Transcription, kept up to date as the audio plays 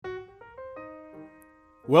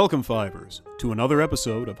Welcome, Fivers, to another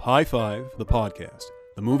episode of High Five, the podcast,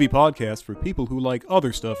 the movie podcast for people who like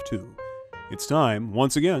other stuff too. It's time,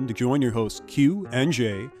 once again, to join your hosts Q and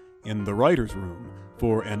J in the writer's room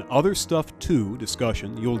for an Other Stuff Too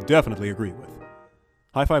discussion you'll definitely agree with.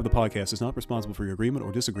 High Five, the podcast, is not responsible for your agreement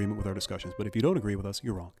or disagreement with our discussions, but if you don't agree with us,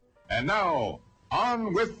 you're wrong. And now,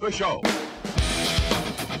 on with the show.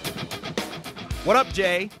 What up,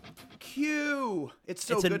 Jay? Q, it's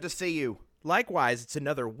so good to see you. Likewise, it's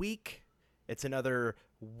another week. It's another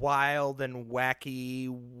wild and wacky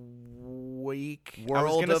week. I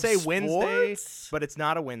was going to say Wednesday, but it's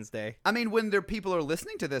not a Wednesday. I mean, when people are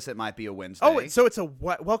listening to this, it might be a Wednesday. Oh, so it's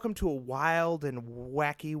welcome to a wild and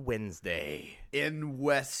wacky Wednesday. In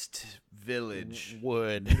West Village.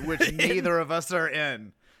 Wood. Which neither of us are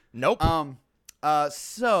in. Nope.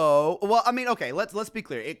 Okay, let's be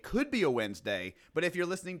clear. It could be a Wednesday, but if you're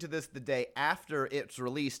listening to this the day after it's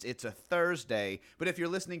released, it's a Thursday. But if you're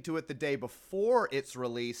listening to it the day before it's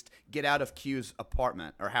released, get out of Q's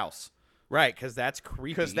apartment or house. Right, because that's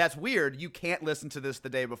creepy. Because that's weird. You can't listen to this the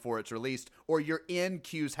day before it's released, or you're in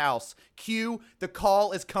Q's house. Q, the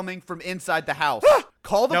call is coming from inside the house.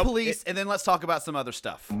 Call the police, and then let's talk about some other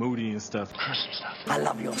stuff. Moody and stuff. Personal stuff. I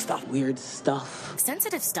love your stuff. Weird stuff.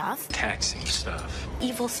 Sensitive stuff. Taxing stuff.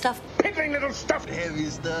 Evil stuff. Piddling little stuff. Heavy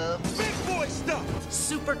stuff. Big boy stuff.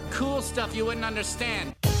 Super cool stuff you wouldn't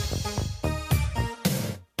understand.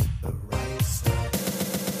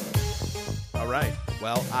 All right.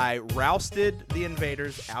 Well, I rousted the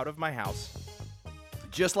invaders out of my house.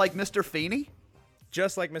 Just like Mr. Feeney?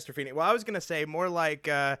 Just like Mr. Feeney. Well, I was going to say more like,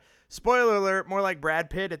 spoiler alert, more like Brad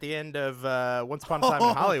Pitt at the end of Once Upon a Time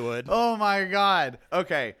in Hollywood. Oh, my God.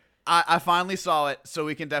 Okay. I finally saw it, so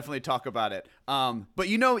we can definitely talk about it. But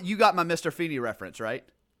you got my Mr. Feeney reference, right?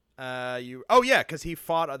 Because he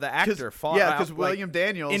fought, the actor fought Yeah, because William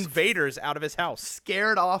Daniels invaders out of his house.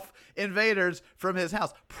 scared off invaders from his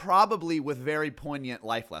house, probably with very poignant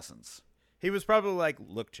life lessons. He was probably like,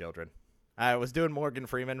 look, children. I was doing Morgan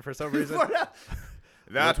Freeman for some reason.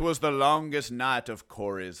 That was the longest night of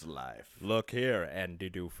Corey's life. Look here,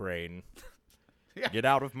 Andy Dufresne. Get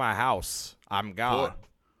out of my house. I'm God.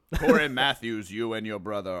 Corey Matthews, you and your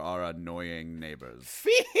brother are annoying neighbors.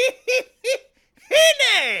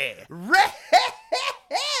 Red!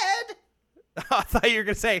 I thought you were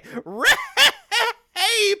going to say, rape!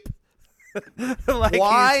 Like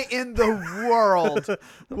why in the world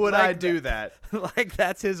would I do that? Like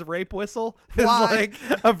that's his rape whistle? Why? It's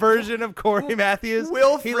like a version of Corey Matthews.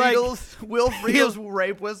 Will Friedel's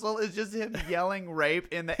rape whistle is just him yelling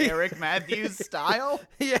rape in the Eric Matthews style?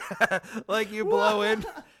 Yeah, like you blow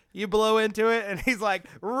into it, and he's like,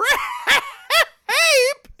 rape!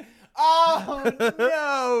 Oh,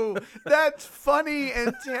 no. That's funny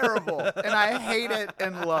and terrible, and I hate it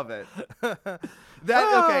and love it.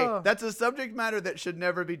 That's a subject matter that should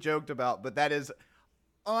never be joked about, but that is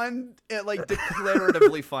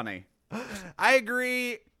declaratively funny. I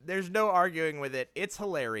agree. There's no arguing with it. It's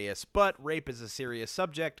hilarious, but rape is a serious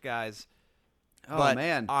subject, guys. Oh, but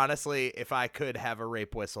man. Honestly, if I could have a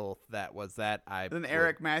rape whistle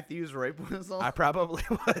Eric Matthews rape whistle? I probably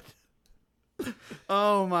would.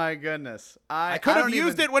 Oh, my goodness. I could have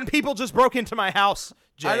used it when people just broke into my house,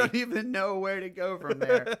 Jay. I don't even know where to go from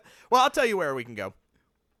there. Well, I'll tell you where we can go.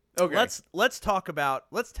 Okay. Let's tell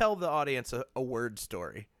the audience a word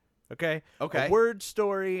story. Okay? Okay. A word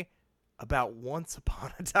story about Once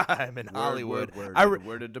Upon a Time in Hollywood.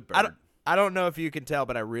 Worded to bird. I don't know if you can tell,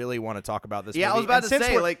 but I really want to talk about this movie. I was about to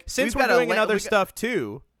say, since we're doing another stuff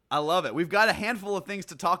too. I love it. We've got a handful of things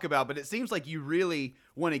to talk about, but it seems like you really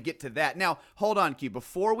want to get to that. Now, hold on, Q.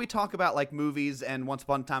 Before we talk about like movies and Once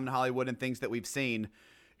Upon a Time in Hollywood and things that we've seen,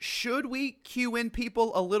 should we cue in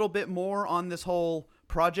people a little bit more on this whole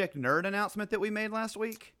Project Nerd announcement that we made last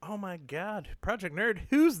week? Oh my God, Project Nerd.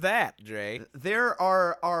 Who's that, Jay? There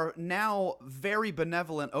are now very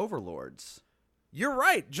benevolent overlords. You're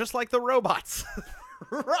right, just like the robots.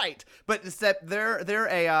 Right, but except their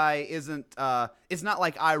AI isn't. It's not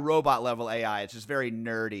like iRobot level AI. It's just very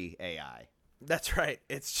nerdy AI. That's right.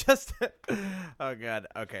 It's just. Oh God.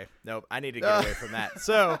 Okay. Nope. I need to get away from that.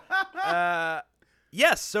 So,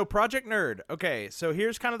 yes. So Project Nerd. Okay. So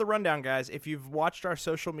here's kind of the rundown, guys. If you've watched our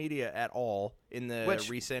social media at all in the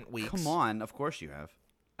recent weeks, come on. Of course you have.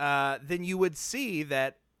 Then you would see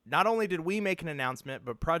that. Not only did we make an announcement,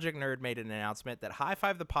 but Project Nerd made an announcement that High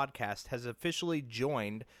Five the Podcast has officially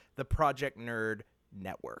joined the Project Nerd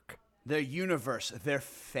network. Their universe, their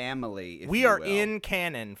family, if we you are will. in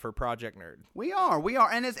canon for Project Nerd. We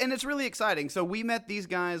are, and it's really exciting. So we met these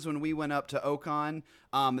guys when we went up to Ocon.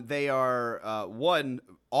 They are one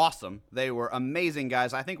awesome. They were amazing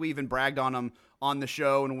guys. I think we even bragged on them on the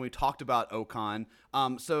show and when we talked about Ocon.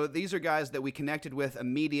 So these are guys that we connected with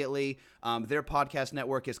immediately. Their podcast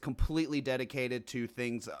network is completely dedicated to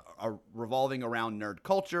things revolving around nerd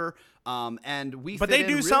culture. And we But fit they in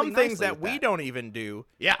do really some things nicely that with we don't even do.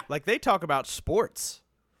 Yeah. Like they talk about sports.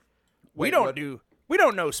 Wait, We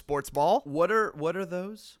don't know sports ball. What are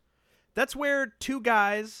those? That's where two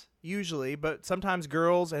guys, usually, but sometimes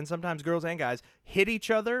girls and guys, hit each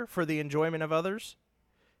other for the enjoyment of others.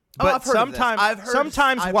 Oh, But I've heard of this.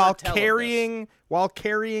 sometimes I've while heard tell of this.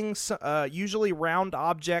 carrying usually round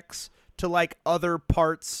objects to like other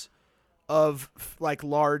parts of like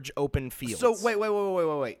large open fields. So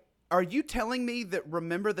wait. Are you telling me that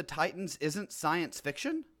Remember the Titans isn't science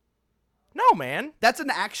fiction? No, man. That's an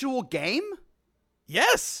actual game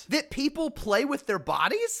Yes. that people play with their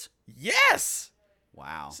bodies? Yes.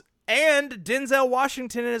 Wow. And Denzel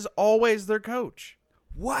Washington is always their coach.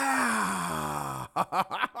 Wow.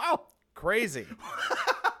 Crazy.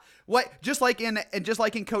 What? Just like in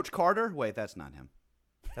Coach Carter? Wait, that's not him.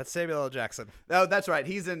 That's Samuel L. Jackson. Oh, that's right.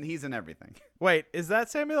 He's in everything. Wait, is that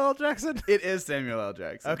Samuel L. Jackson? It is Samuel L.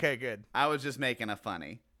 Jackson. Okay, good. I was just making a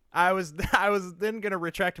funny. I was then gonna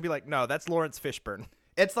retract and be like, no, that's Lawrence Fishburne.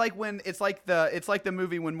 It's like the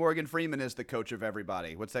movie when Morgan Freeman is the coach of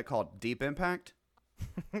everybody. What's that called? Deep Impact?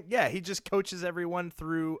 Yeah, he just coaches everyone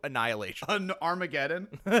through Annihilation. Armageddon?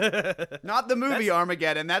 Not the movie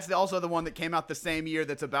Armageddon. That's also the one that came out the same year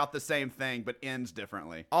that's about the same thing but ends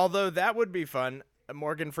differently. Although that would be fun.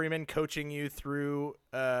 Morgan Freeman coaching you through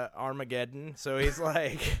Armageddon. So he's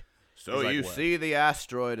like... So he's like, you "What?" see the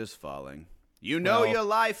asteroid is falling. You know Well- your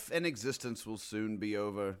life and existence will soon be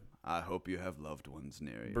over. I hope you have loved ones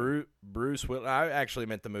near you. Bruce Willis. I actually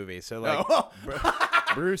meant the movie. So like Oh.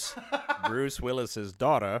 Bruce Willis's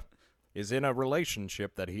daughter is in a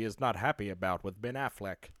relationship that he is not happy about with Ben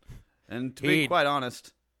Affleck. And to be He- quite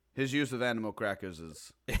honest, his use of animal crackers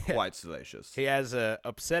is quite salacious. He has a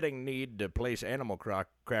upsetting need to place animal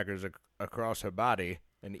crackers across her body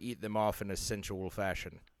and eat them off in a sensual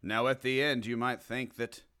fashion. Now at the end, you might think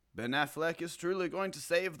that Ben Affleck is truly going to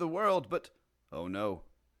save the world, but oh no,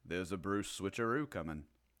 there's a Bruce switcheroo coming.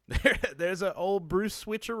 There's an old Bruce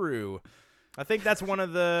switcheroo. I think that's one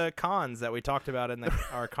of the cons that we talked about in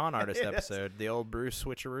our con artist episode, the old Bruce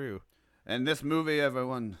switcheroo. And this movie,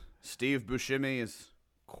 everyone, Steve Buscemi is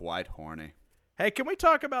quite horny. Hey, can we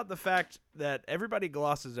talk about the fact that everybody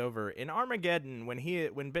glosses over in Armageddon when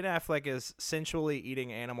Ben Affleck is sensually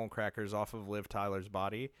eating animal crackers off of Liv Tyler's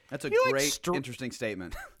body? That's a he, like, great, interesting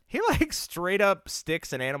statement. He like straight up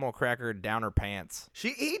sticks an animal cracker down her pants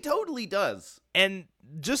He totally does. and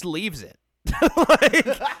just leaves it. Like,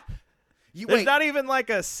 You there's wait. not even like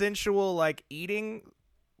a sensual like eating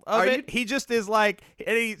of Are it. He just is like,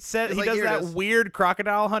 and he said It's he like, does here it that is. weird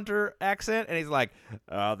crocodile hunter accent, and he's like,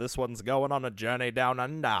 "This one's going on a journey down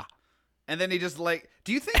under." And then he just like,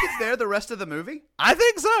 do you think it's there the rest of the movie? I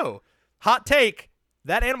think so. Hot take.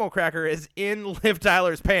 That animal cracker is in Liv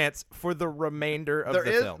Tyler's pants for the remainder of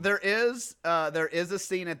the film. There is a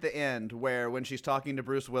scene at the end where when she's talking to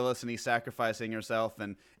Bruce Willis and he's sacrificing herself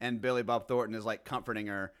and Billy Bob Thornton is like comforting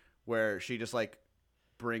her, where she just like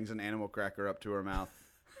brings an animal cracker up to her mouth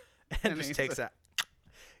and just takes that.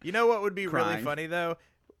 You know what would be really Crying. funny though?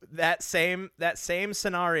 That same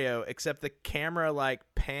scenario, except the camera like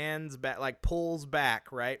pans back, like pulls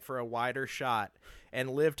back, right, for a wider shot, and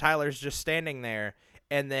Liv Tyler's just standing there,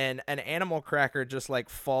 and then an animal cracker just like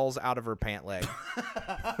falls out of her pant leg.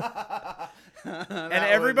 And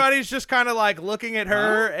everybody's just kind of like looking at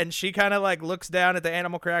her, and she kind of like looks down at the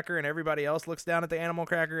animal cracker, and everybody else looks down at the animal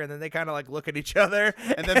cracker, and then they kind of like look at each other.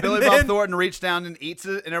 And then Billy Bob Thornton reached down and eats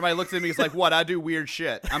it, and everybody looks at me. He's like, "What? I do weird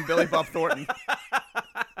shit. I'm Billy Bob Thornton."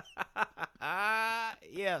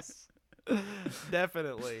 Yes,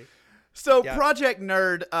 definitely. So Yeah. Project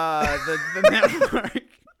Nerd, the network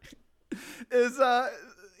is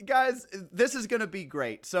guys, this is gonna be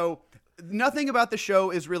great. So nothing about the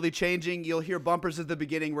show is really changing. You'll hear bumpers at the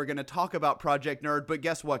beginning. We're gonna talk about Project Nerd, but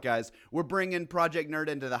guess what, guys? We're bringing Project Nerd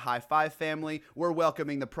into the High Five family. We're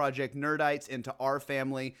welcoming the Project Nerdites into our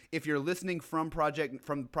family. If you're listening from Project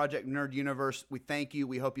Nerd universe, we thank you.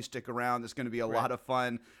 We hope you stick around. It's gonna be a lot of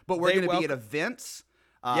fun. But we're They gonna be at welcome- events.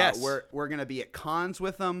 Yes. We're gonna be at cons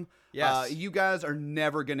with them. Yes. You guys are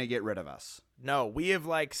never gonna get rid of us. No, we have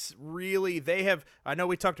like really, they have, I know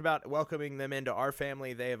we talked about welcoming them into our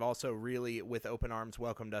family. They have also really, with open arms,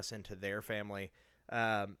 welcomed us into their family.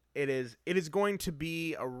 It is going to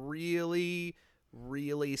be a really,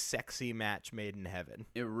 really sexy match made in heaven.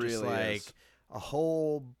 It really Just like is. a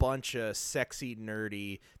whole bunch of sexy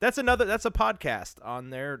nerdy. That's a podcast on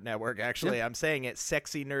their network. Actually, Yeah. I'm saying it,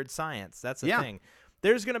 sexy nerd science. That's a Yeah. thing.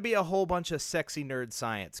 There's gonna be a whole bunch of sexy nerd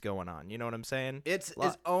science going on. You know what I'm saying? It's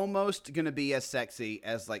almost gonna be as sexy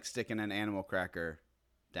as like sticking an animal cracker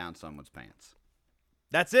down someone's pants.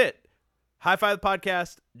 That's it. High Five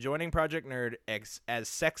Podcast, joining Project Nerd, as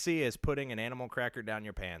sexy as putting an animal cracker down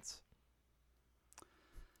your pants.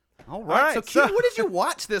 All right. right, So, so- Q, what did you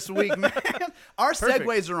watch this week, man? Our Perfect.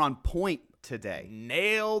 segues are on point today.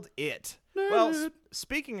 Nailed it. Well,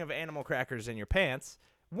 speaking of animal crackers in your pants,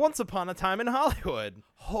 Once Upon a Time in Hollywood.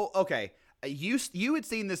 Okay. You had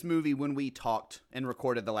seen this movie when we talked and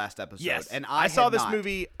recorded the last episode. Yes, And I saw had this not.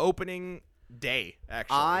 movie opening day.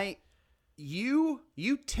 Actually, You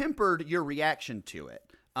tempered your reaction to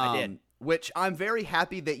it. I did. Which I'm very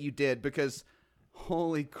happy that you did because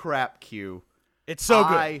holy crap, Q. it's so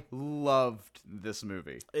good. I loved this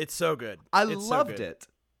movie. It's so good. I It's so loved good. it.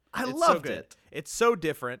 I It's so loved good. it. It's so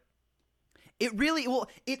different. It really, well,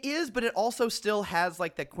 it is, but it also still has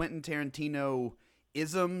like the Quentin Tarantino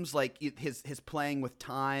isms, like his playing with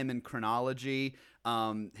time and chronology,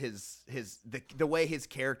 the way his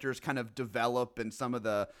characters kind of develop and some of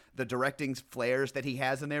the directing flares that he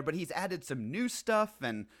has in there. But he's added some new stuff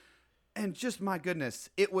and just my goodness,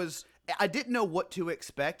 I didn't know what to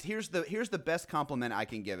expect. Here's the best compliment I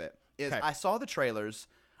can give it is Okay. I saw the trailers,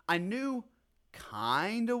 I knew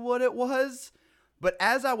kind of what it was. But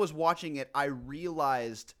as I was watching it, I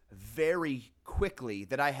realized very quickly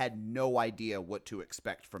that I had no idea what to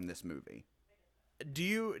expect from this movie. Do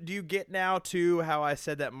you get now to how I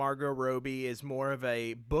said that Margot Robbie is more of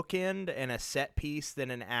a bookend and a set piece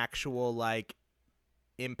than an actual like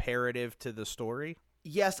imperative to the story?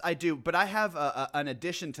 Yes, I do. But I have an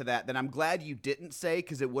addition to that I'm glad you didn't say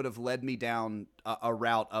because it would have led me down a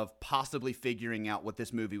route of possibly figuring out what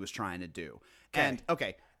this movie was trying to do. Okay. And,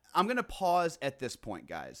 okay, I'm going to pause at this point,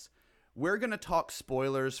 guys. We're going to talk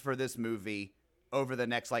spoilers for this movie over the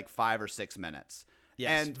next, 5 or 6 minutes.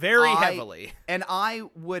 Yes, and very heavily. And I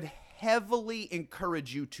would heavily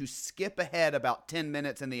encourage you to skip ahead about 10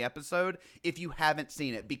 minutes in the episode if you haven't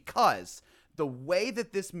seen it, because the way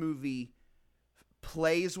that this movie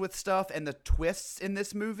plays with stuff and the twists in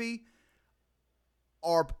this movie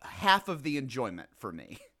are half of the enjoyment for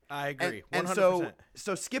me. I agree. And 100%.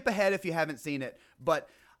 so skip ahead if you haven't seen it. But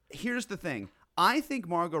here's the thing. I think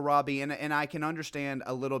Margot Robbie, and I can understand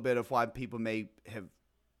a little bit of why people may have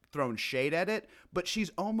thrown shade at it, but she's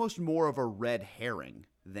almost more of a red herring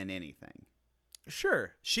than anything.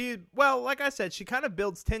 Sure. Like I said, she kind of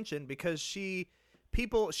builds tension because she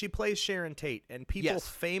plays Sharon Tate, and people Yes.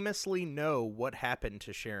 famously know what happened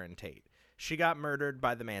to Sharon Tate. She got murdered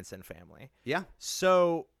by the Manson family. Yeah.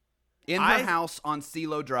 So In her house on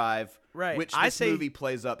CeeLo Drive, Right. which I this say- movie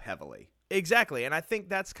plays up heavily. exactly, and I think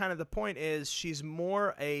that's kind of the point. Is she's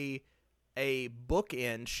more a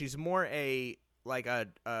bookend. She's more a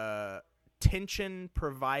tension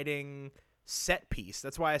providing set piece.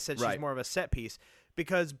 That's why I said she's Right. more of a set piece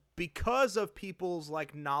because of people's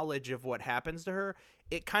knowledge of what happens to her.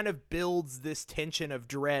 It kind of builds this tension of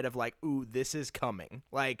dread of ooh, this is coming.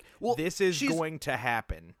 This is she's- going to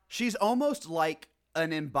happen. She's almost like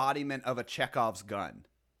an embodiment of a Chekhov's gun.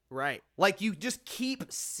 Right. You just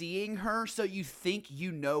keep seeing her, so you think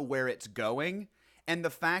you know where it's going. And the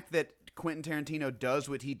fact that Quentin Tarantino does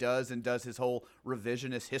what he does and does his whole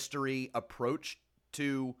revisionist history approach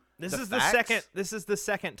to This the is facts. This is the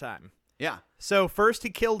second time. Yeah. So first he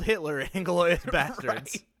killed Hitler in Inglourious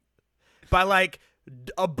Bastards by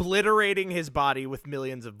obliterating his body with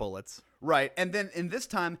millions of bullets. Right. And then in this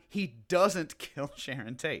time, he doesn't kill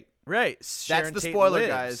Sharon Tate. Right. That's Sharon the Tate spoiler, lives.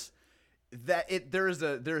 guys.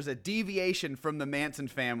 There's a deviation from the Manson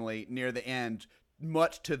family near the end,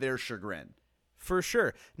 much to their chagrin. For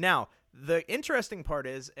sure. Now, the interesting part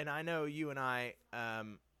is, and I know you and I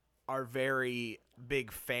are very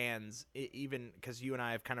big fans, even because you and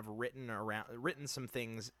I have kind of written some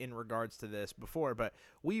things in regards to this before, but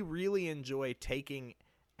we really enjoy taking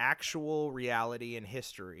actual reality and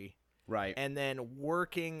history, Right. and then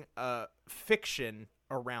working fiction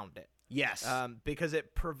around it. Yes. Because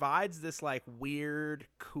it provides this weird,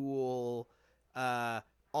 cool,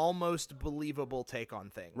 almost believable take on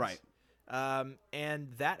things. Right.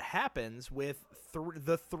 And that happens with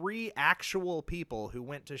the three actual people who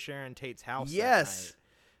went to Sharon Tate's house. Yes. That night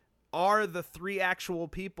are the three actual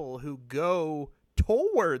people who go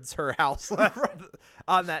towards her house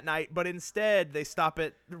on that night, but instead they stop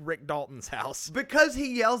at Rick Dalton's house. Because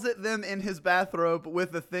he yells at them in his bathrobe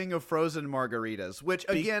with a thing of frozen margaritas, which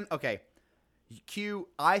again, okay, Q,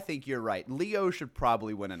 I think you're right. Leo should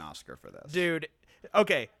probably win an Oscar for this. Dude,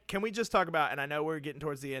 Okay, can we just talk about, and I know we're getting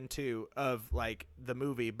towards the end too of like the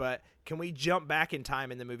movie, but can we jump back in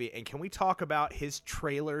time in the movie and can we talk about his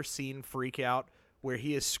trailer scene freak out where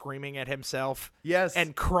he is screaming at himself? Yes.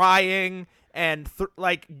 And crying and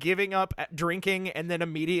like giving up at drinking and then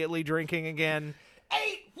immediately drinking again.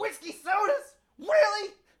 8 whiskey sodas? Really?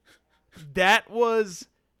 That was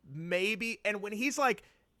maybe, and when he's like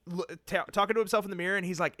talking to himself in the mirror and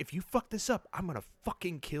he's like, if you fuck this up, I'm going to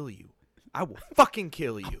fucking kill you. I will fucking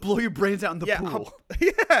kill you. Blow your brains out in the pool.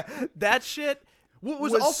 Yeah, that shit What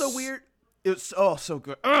was also weird. It was so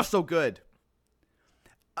good. Oh, so good.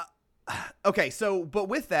 Okay, so but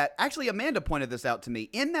with that, actually, Amanda pointed this out to me.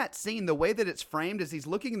 In that scene, the way that it's framed is he's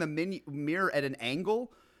looking in the mirror at an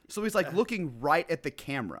angle, so he's like looking right at the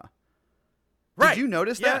camera. Right. Did you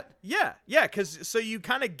notice that? Yeah, because so you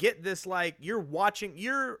kind of get this like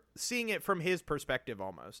you're seeing it from his perspective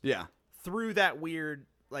almost. Yeah. Through that weird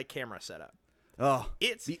like camera setup. Oh,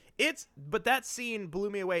 But that scene blew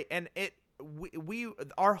me away, and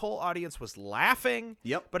our whole audience was laughing.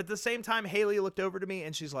 Yep. But at the same time, Haley looked over to me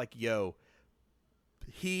and she's like, "Yo,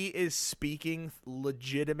 he is speaking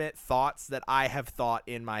legitimate thoughts that I have thought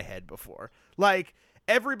in my head before." Like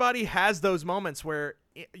everybody has those moments where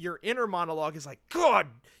your inner monologue is like, "God,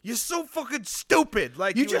 you're so fucking stupid!"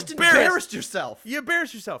 Like you just embarrassed yourself. You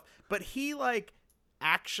embarrassed yourself. But he like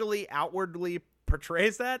actually outwardly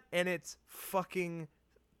portrays that, and it's fucking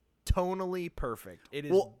tonally perfect. It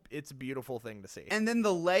is. It's a beautiful thing to see. And then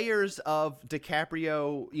the layers of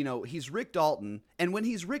DiCaprio, you know, he's Rick Dalton, and when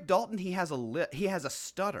he's Rick Dalton, he has a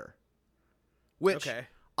stutter, which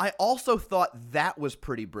I also thought that was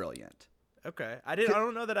pretty brilliant. Okay, I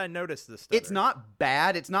don't know that I noticed this stutter. It's not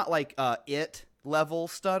bad. It's not like It level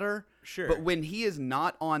stutter. Sure. But when he is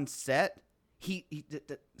not on set, he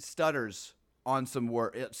stutters on some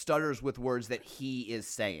stutters with words that he is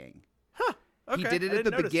saying. Huh. Okay. He did it at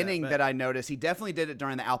the beginning that I noticed. He definitely did it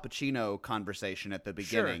during the Al Pacino conversation at the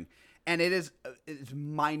beginning. Sure. And it's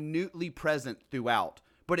minutely present throughout,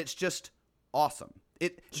 but it's just awesome.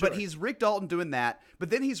 But he's Rick Dalton doing that,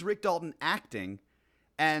 but then he's Rick Dalton acting,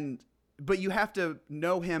 but you have to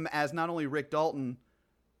know him as not only Rick Dalton,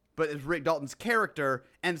 but as Rick Dalton's character,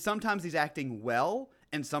 and sometimes he's acting well,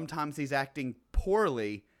 and sometimes he's acting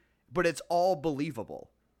poorly, but it's all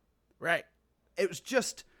believable. Right. It was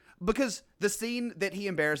just because the scene that he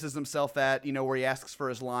embarrasses himself at, you know, where he asks for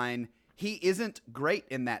his line, he isn't great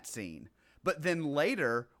in that scene. But then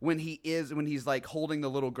later, when he's like holding the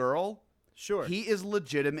little girl, sure, he is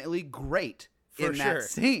legitimately great For in sure. that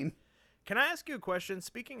scene. Can I ask you a question?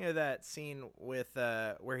 Speaking of that scene with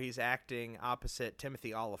where he's acting opposite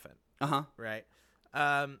Timothy Olyphant, right?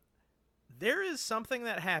 There is something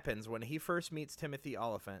that happens when he first meets Timothy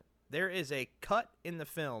Olyphant. There is a cut in the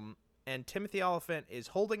film, and Timothy Olyphant is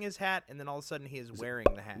holding his hat, and then all of a sudden he is wearing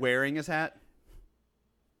the hat. Wearing his hat?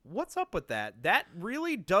 What's up with that? That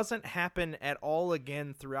really doesn't happen at all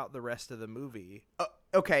again throughout the rest of the movie.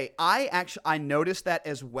 Okay, I noticed that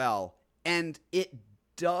as well, and it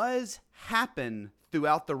does happen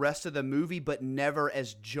throughout the rest of the movie, but never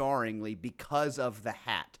as jarringly because of the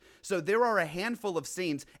hat. So there are a handful of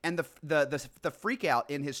scenes, and the freak out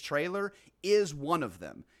in his trailer is one of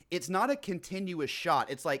them. It's not a continuous shot.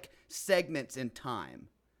 It's like segments in time.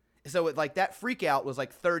 So like that freak out was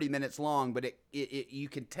like 30 minutes long, but it you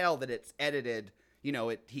can tell that it's edited. You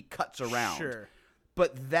know, he cuts around. Sure.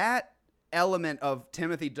 But that element of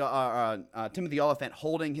Timothy Olyphant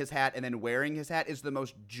holding his hat and then wearing his hat is the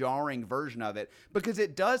most jarring version of it, because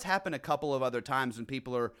it does happen a couple of other times when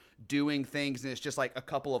people are doing things and it's just like a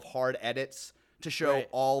couple of hard edits to show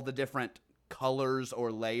all the different colors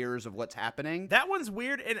or layers of what's happening. That one's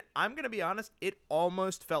weird, and I'm gonna be honest, it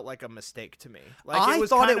almost felt like a mistake to me. Like I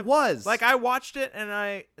thought it was. Like I watched it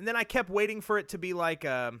and then I kept waiting for it to be like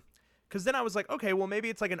because then I was like, okay, well maybe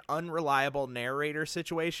it's like an unreliable narrator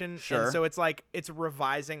situation. Sure. And so it's like it's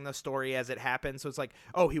revising the story as it happens. So it's like,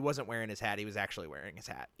 oh, he wasn't wearing his hat, he was actually wearing his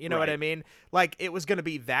hat. You know what I mean? Like it was gonna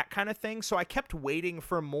be that kind of thing. So I kept waiting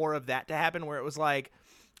for more of that to happen, where it was like,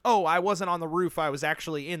 oh, I wasn't on the roof, I was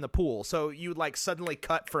actually in the pool. So you like suddenly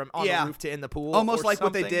cut from on the roof to in the pool. Almost or like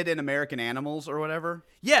something. what they did in American Animals or whatever.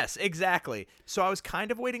 Yes, exactly. So I was kind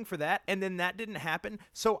of waiting for that, and then that didn't happen.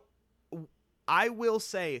 So I will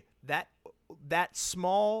say that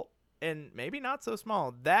small, and maybe not so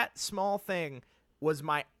small, that small thing was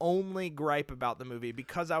my only gripe about the movie,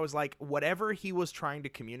 because I was like, whatever he was trying to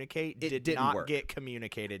communicate did not work. get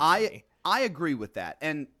communicated to me. I agree with that.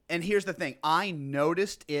 And here's the thing. I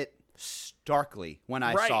noticed it starkly when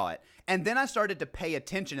I Right. saw it. And then I started to pay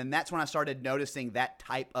attention, and that's when I started noticing that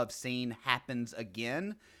type of scene happens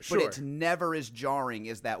again, Sure. but it's never as jarring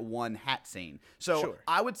as that one hat scene. So Sure.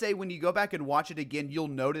 I would say when you go back and watch it again, you'll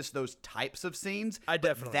notice those types of scenes. I but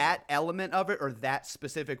definitely that element of it, or that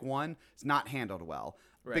specific one, is not handled well.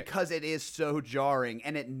 Right. Because it is so jarring,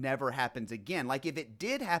 and it never happens again. Like, if it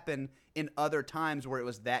did happen in other times where it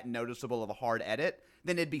was that noticeable of a hard edit,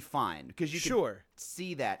 then it'd be fine because you Sure. could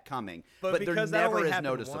see that coming. But they're because that never only as happened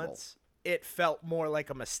noticeable. once, it felt more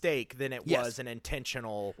like a mistake than it Yes. was an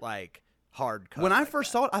intentional, like, hard cut. When I like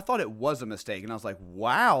first that. saw it, I thought it was a mistake, and I was like,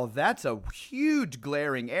 "Wow, that's a huge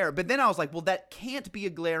glaring error." But then I was like, "Well, that can't be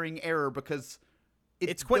a glaring error because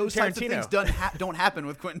It's Quentin those types of Tarantino." things don't happen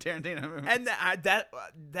with Quentin Tarantino." And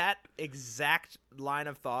that exact line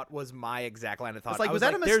of thought was my exact line of thought. I was like, I "Was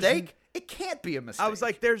that a "There's mistake? It can't be a mistake." I was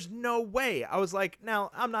like, there's no way. I was like, now,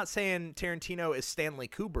 I'm not saying Tarantino is Stanley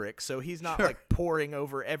Kubrick, so he's not Sure. like poring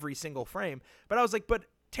over every single frame. But I was like, but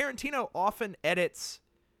Tarantino often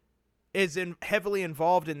heavily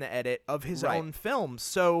involved in the edit of his Right. own films.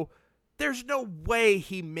 So there's no way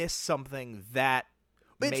he missed something that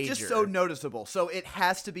It's major. just so noticeable. So it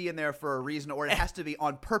has to be in there for a reason, or it has to be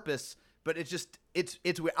on purpose. But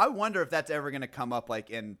it's weird. I wonder if that's ever going to come up, like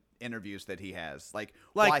in interviews that he has, like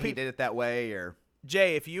why he did it that way, or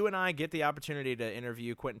Jay, if you and I get the opportunity to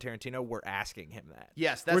interview Quentin Tarantino, we're asking him that.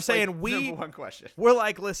 yes, that's we're saying like we number one question. We're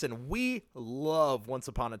like, listen, we love Once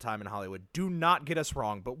Upon a Time in Hollywood. Do not get us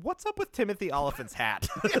wrong, but what's up with Timothy Oliphant's hat?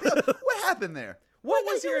 What happened there? What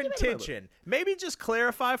was your intention? Maybe just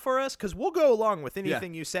clarify for us, because we'll go along with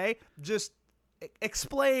anything you say. Just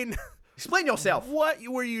explain Explain yourself. what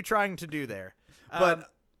were you trying to do there. But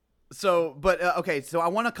okay, so I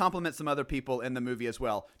want to compliment some other people in the movie as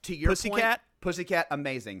well. To your Pussycat? point, Pussycat,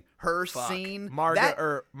 amazing. Her scene, Margaret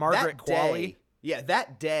that Qualley. day- Yeah,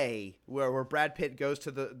 that day where Brad Pitt goes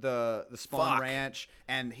to the Spawn Fuck. Ranch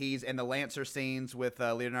and he's in the Lancer scenes with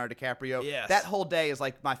Leonardo DiCaprio. Yes. That whole day is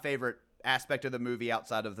like my favorite aspect of the movie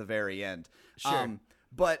outside of the very end. Sure.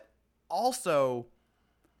 But also,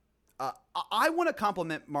 I want to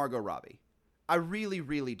compliment Margot Robbie. I really,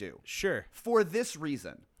 really do. Sure. For this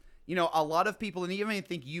reason. You know, a lot of people, and even I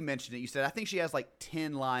think you mentioned it, you said, I think she has like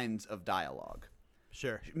 10 lines of dialogue.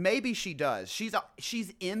 Sure. Maybe she does.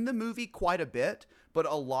 She's in the movie quite a bit, but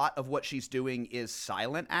a lot of what she's doing is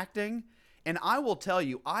silent acting. And I will tell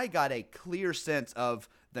you, I got a clear sense of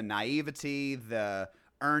the naivety, the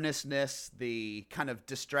earnestness, the kind of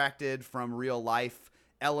distracted from real life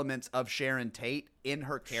elements of Sharon Tate in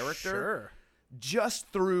her character. Sure. Just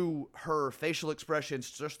through her facial expressions,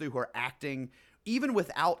 just through her acting, even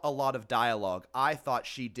without a lot of dialogue, I thought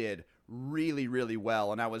she did really, really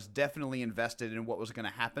well. And I was definitely invested in what was going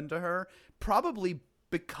to happen to her, probably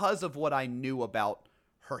because of what I knew about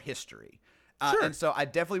her history. Sure. And so I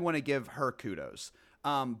definitely want to give her kudos.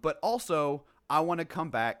 But also, I want to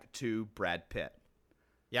come back to Brad Pitt.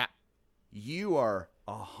 Yeah. You are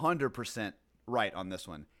 100% right on this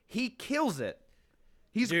one. He kills it.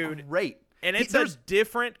 He's Dude. great. And it's a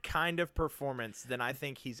different kind of performance than I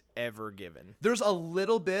think he's ever given. There's a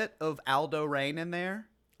little bit of Aldo Rain in there.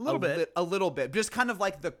 A little bit. A little bit. Just kind of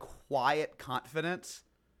like the quiet confidence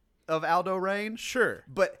of Aldo Rain. Sure.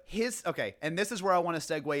 But okay, and this is where I want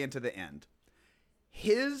to segue into the end.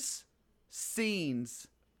 His scenes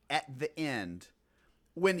at the end,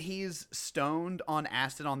 when he's stoned on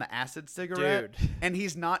the acid cigarette, Dude. and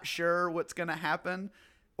he's not sure what's going to happen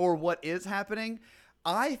or what is happening,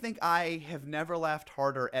 I think I have never laughed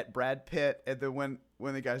harder at Brad Pitt at the when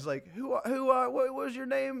the guy's like, what was your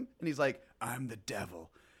name? And he's like, I'm the devil,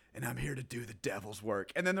 and I'm here to do the devil's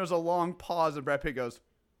work. And then there's a long pause, and Brad Pitt goes,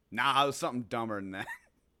 nah, it was something dumber than that.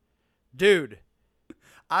 Dude,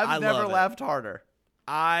 I've I never love it. laughed harder.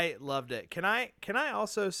 I loved it. Can I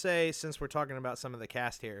also say, since we're talking about some of the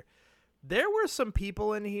cast here, there were some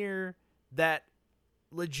people in here that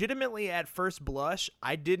legitimately at first blush,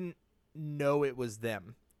 I didn't know it was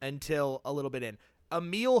them until a little bit in.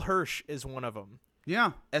 Emil Hirsch is one of them.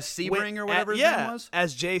 Yeah, as Sebring or whatever his yeah, name was.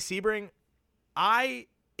 as Jay Sebring.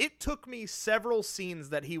 It took me several scenes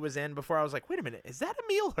that he was in before I was like, wait a minute, is that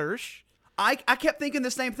Emil Hirsch? I kept thinking the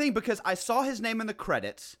same thing because I saw his name in the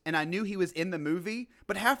credits and I knew he was in the movie,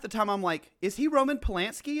 but half the time I'm like, is he Roman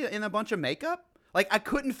Polanski in a bunch of makeup? Like, I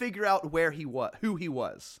couldn't figure out who he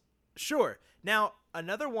was. Sure. Now,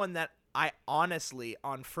 another one that I honestly,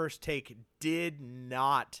 on first take, did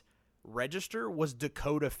not register was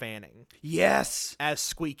Dakota Fanning Yes. as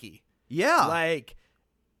Squeaky. Yeah. Like,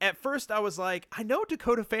 at first I was like, I know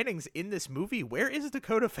Dakota Fanning's in this movie. Where is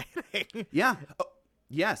Dakota Fanning? Yeah.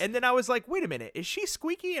 Yes. And then I was like, wait a minute, is she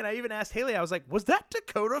squeaky? And I even asked Haley, I was like, was that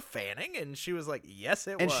Dakota Fanning? And she was like, yes,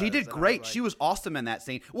 it was. And she did And I great. was like, She was awesome in that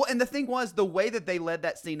scene. Well, and the thing was, the way that they led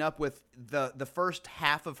that scene up with the first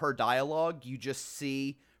half of her dialogue, you just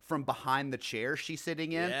see from behind the chair she's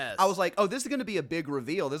sitting in. Yes. I was like, oh, this is going to be a big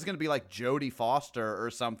reveal. This is going to be like Jodie Foster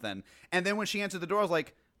or something. And then when she answered the door, I was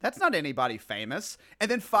like, that's not anybody famous. And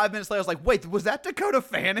then 5 minutes later, I was like, wait, was that Dakota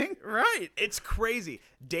Fanning? right. It's crazy.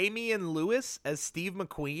 Damian Lewis as Steve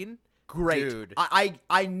McQueen. Great. Dude.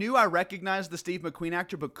 I knew I recognized the Steve McQueen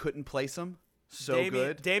actor, but couldn't place him. So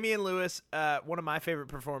good. Damian Lewis, one of my favorite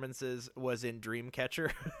performances was in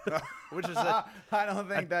Dreamcatcher, which is a I don't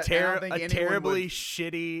think terribly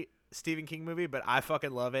shitty Stephen King movie, but I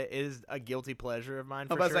fucking love it. It is a guilty pleasure of mine.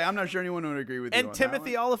 I'm about to say, I'm not sure anyone would agree with you. And on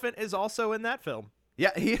Timothy that one. Olyphant is also in that film.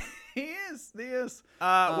 Yeah, he is. He is.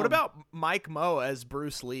 What about Mike Moe as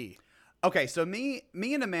Bruce Lee? Okay, so me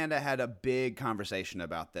and Amanda had a big conversation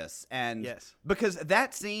about this, and Yes. because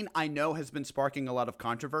that scene I know has been sparking a lot of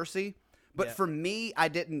controversy, but Yeah. for me, I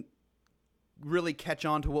didn't really catch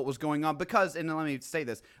on to what was going on because, and let me say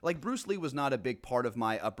this, like Bruce Lee was not a big part of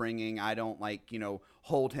my upbringing. I don't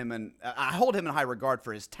hold him in high regard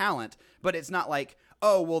for his talent, but it's not like,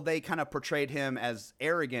 oh, well, they kind of portrayed him as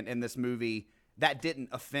arrogant in this movie. That didn't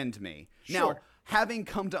offend me. Now, Sure. having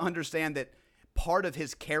come to understand that part of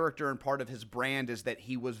his character and part of his brand is that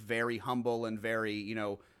he was very humble and very,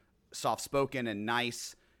 soft-spoken and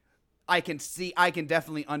nice, I can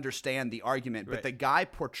definitely understand the argument. But Right. the guy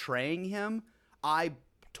portraying him, I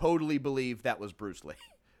totally believe that was Bruce Lee.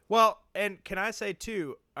 Well, and can I say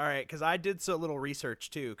too, all right, because I did so little research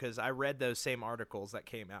too, because I read those same articles that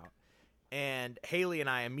came out. And Haley and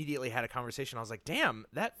I immediately had a conversation. I was like, damn,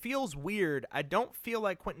 that feels weird. I don't feel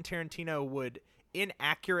like Quentin Tarantino would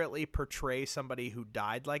inaccurately portray somebody who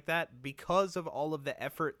died like that because of all of the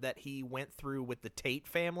effort that he went through with the Tate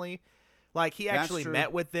family. Like, he actually true.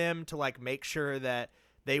 met with them to, like, make sure that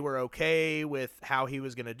they were okay with how he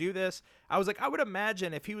was going to do this. I was like, I would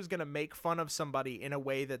imagine if he was going to make fun of somebody in a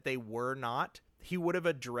way that they were not, he would have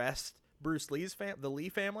addressed Bruce Lee's the Lee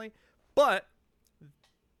family. But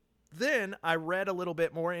then I read a little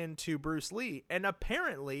bit more into Bruce Lee, and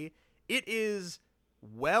apparently it is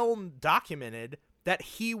well documented that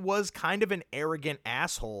he was kind of an arrogant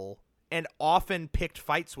asshole and often picked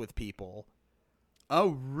fights with people.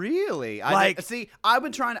 Oh, really? I've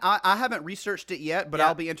been trying. I haven't researched it yet, but Yeah.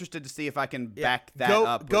 I'll be interested to see if I can back that go,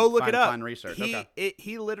 up. Go with look it up. Fine research. He Okay.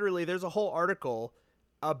 he literally, there's a whole article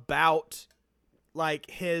about like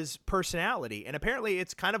his personality, and apparently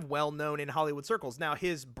it's kind of well known in Hollywood circles. Now,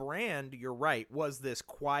 his brand, you're right, was this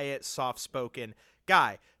quiet, soft-spoken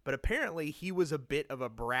guy, but apparently he was a bit of a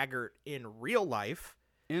braggart in real life.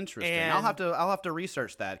 Interesting. And- I'll have to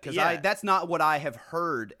research that because Yeah. that's not what I have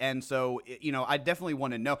heard, and so I definitely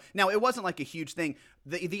want to know. Now, it wasn't like a huge thing.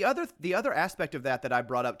 The other aspect of that I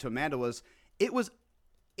brought up to Amanda was it was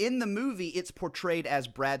in the movie. It's portrayed as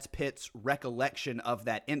Brad Pitt's recollection of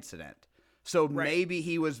that incident. So maybe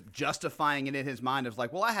he was justifying it in his mind of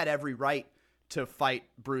like, well, I had every right to fight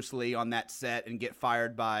Bruce Lee on that set and get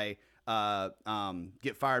fired by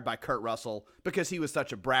Kurt Russell because he was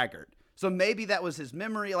such a braggart. So maybe that was his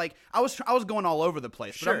memory. Like I was going all over the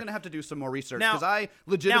place, but I'm Sure. gonna have to do some more research Now- because I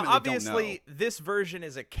legitimately Now, obviously, don't know. this version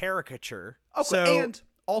is a caricature, Okay, so and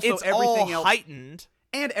also it's everything all else- heightened.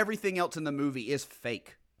 And everything else in the movie is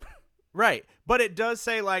fake. Right, but it does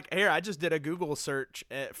say, like, here, I just did a Google search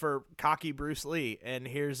for cocky Bruce Lee, and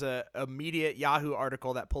here's a immediate Yahoo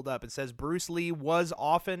article that pulled up. It says Bruce Lee was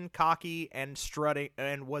often cocky and strutting,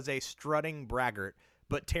 and was a strutting braggart,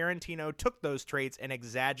 but Tarantino took those traits and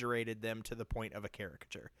exaggerated them to the point of a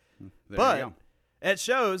caricature. There But you go. it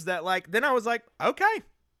shows that, like, then I was like, okay,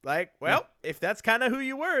 like, well, if that's kind of who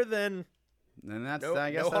you were, then And that's No-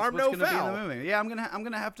 I guess no that's harm, what's no gonna be in foul. the movie. Yeah, I'm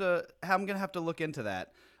gonna have to look into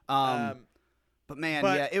that. But man,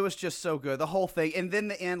 but- yeah, it was just so good. The whole thing, and then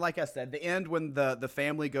the end, like I said, the end when the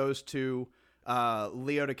family goes to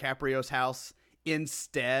Leo DiCaprio's house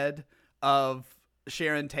instead of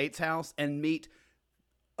Sharon Tate's house and meet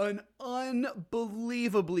an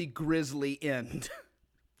unbelievably grisly end.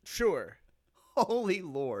 sure. Holy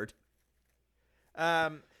Lord.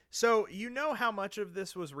 So you know how much of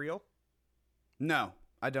this was real? No,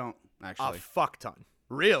 I don't A actually. fuck ton.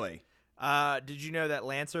 Really? Did you know that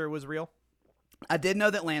Lancer was real? I did know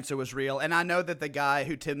that Lancer was real, and I know that the guy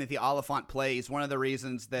who Timothy Olyphant plays, one of the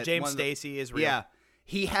reasons that James one of the- Stacey is real. Yeah,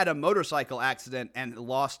 he had a motorcycle accident and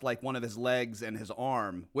lost like one of his legs and his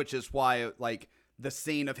arm, which is why like the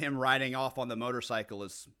scene of him riding off on the motorcycle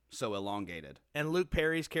is so elongated. And Luke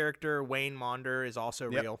Perry's character, Wayne Maunder, is also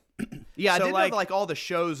Yep. real. Yeah, So, I did like, know that, like all the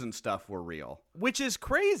shows and stuff were real. which is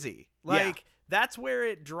crazy. Like that's where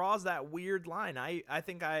it draws that weird line. I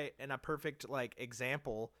think and a perfect like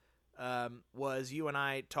example was you and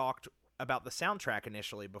I talked about the soundtrack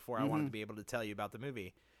initially before I wanted to be able to tell you about the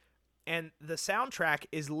movie. And the soundtrack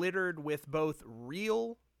is littered with both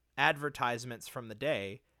real advertisements from the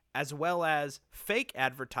day as well as fake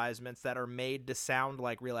advertisements that are made to sound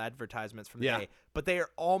like real advertisements from the day, but they are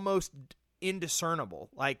almost indiscernible.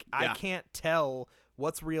 Like I can't tell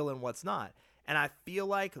what's real and what's not. And I feel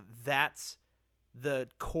like that's the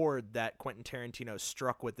chord that Quentin Tarantino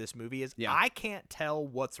struck with this movie is I can't tell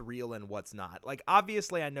what's real and what's not. Like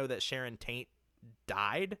obviously I know that Sharon Tate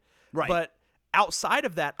died, but outside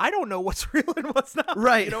of that, I don't know what's real and what's not.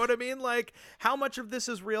 Right. You know what I mean? Like how much of this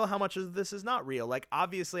is real, how much of this is not real? Like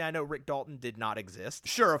obviously I know Rick Dalton did not exist.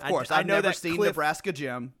 Sure, of course. I I've know never that seen Cliff- Nebraska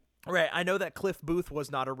Jim. Right. I know that Cliff Booth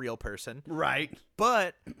was not a real person. Right.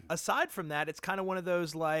 But aside from that, it's kind of one of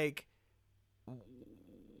those like,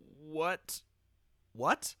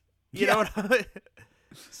 what? You know what I mean?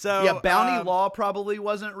 So yeah, Bounty Law probably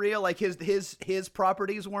wasn't real. Like his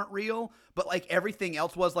properties weren't real, but like everything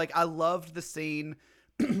else was. Like I loved the scene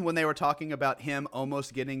when they were talking about him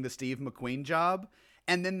almost getting the Steve McQueen job,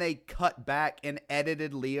 and then they cut back and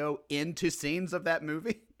edited Leo into scenes of that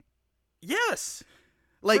movie. Yes,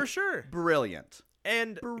 Like for sure, brilliant.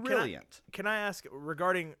 and Brilliant. Can I ask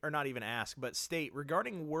regarding, or not even ask, but state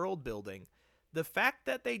regarding world building? The fact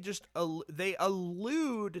that they just they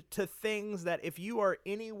allude to things that if you are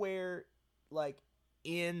anywhere like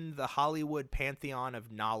in the Hollywood pantheon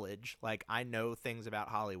of knowledge, like I know things about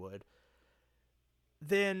Hollywood,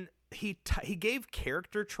 then he gave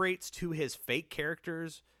character traits to his fake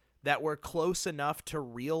characters that were close enough to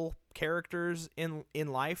real characters in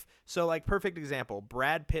life. So like perfect example,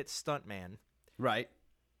 Brad Pitt's stuntman Right.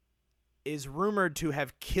 is rumored to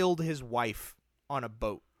have killed his wife on a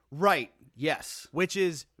boat. Right. Yes. Which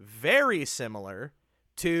is very similar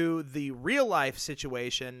to the real life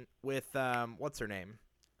situation with what's her name?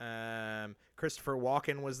 Christopher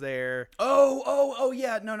Walken was there. Oh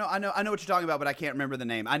yeah. No. I know what you're talking about, but I can't remember the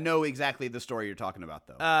name. I know exactly the story you're talking about,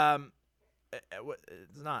 though.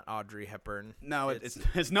 It's not Audrey Hepburn. No,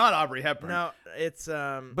 it's not Aubrey Hepburn. No, it's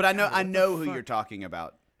But I know who you're talking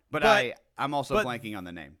about. But I'm also but- blanking on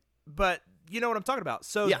the name. But you know what I'm talking about.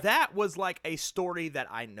 So Yeah. that was like a story that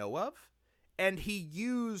I know of, and he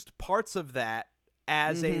used parts of that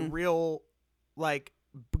as a real like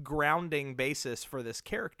grounding basis for this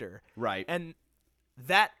character. Right. And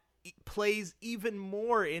that plays even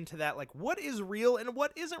more into that, like what is real and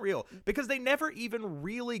what isn't real, because they never even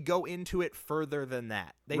really go into it further than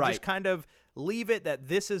that. They Right. just kind of leave it that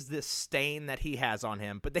this is this stain that he has on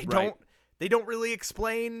him, but they Right. don't really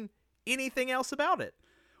explain anything else about it.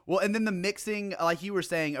 Well, and then the mixing, like you were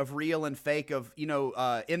saying, of real and fake, of, in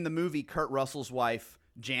the movie, Kurt Russell's wife,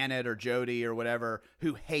 Janet or Jody or whatever,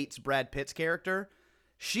 who hates Brad Pitt's character,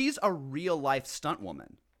 she's a real life stunt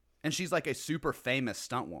woman. And she's like a super famous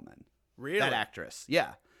stunt woman. Really? That actress.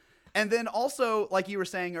 Yeah. And then also, like you were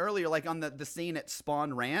saying earlier, like on the scene at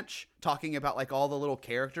Spawn Ranch, talking about like all the little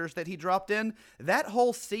characters that he dropped in, that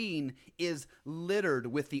whole scene is littered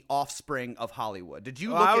with the offspring of Hollywood. Did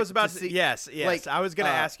you look I was at about to to see? Yes. like, I was going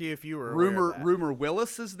to ask you if you were aware of that. Rumor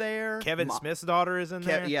Willis is there. Kevin Smith's daughter is in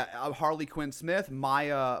there. Yeah, Harley Quinn Smith,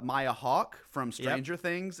 Maya Hawke from Stranger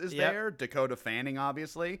Things is Yep. there. Dakota Fanning,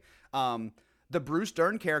 obviously. The Bruce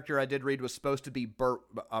Dern character I did read was supposed to be Burt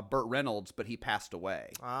Reynolds, but he passed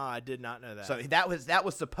away. Ah, I did not know that. So that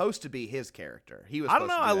was supposed to be his character. He was. I don't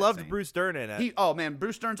know. supposed to I do that loved scene. Bruce Dern in it. Oh man,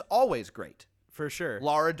 Bruce Dern's always great. for sure.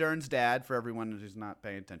 Laura Dern's dad, for everyone who's not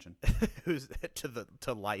paying attention. Who's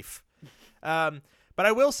to life. But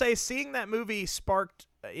I will say, seeing that movie sparked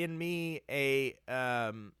in me a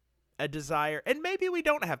desire, and maybe we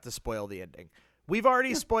don't have to spoil the ending. We've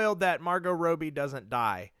already spoiled that Margot Robbie doesn't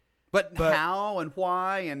die. But But- how and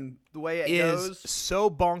why and the way it Is goes, so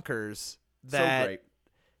bonkers that so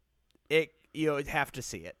great. you have to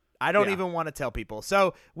see it. I don't Yeah. even want to tell people.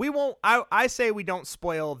 So we won't. I say we don't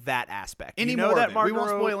spoil that aspect. Any you know more that of it. Margot We won't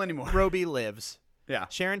spoil any more. Robbie lives. Yeah.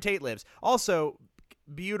 Sharon Tate lives. Also,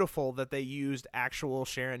 beautiful that they used actual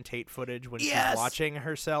Sharon Tate footage when Yes. she's watching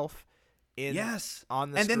herself.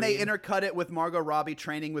 On the and then they screen. intercut it with Margot Robbie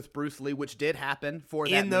training with Bruce Lee, which did happen for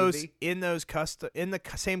that in those movie.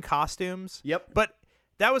 same costumes. Yep. But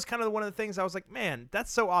that was kind of one of the things I was like, man,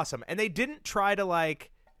 that's so awesome. And they didn't try to like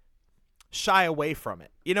shy away from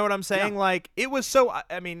it. You know what I'm saying? Yeah. Like it was so.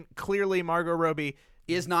 I mean, clearly Margot Robbie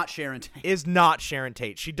Is not Sharon Tate. is not Sharon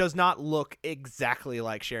Tate. She does not look exactly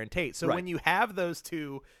like Sharon Tate. So Right. when you have those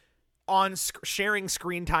two on sharing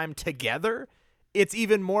screen time together, it's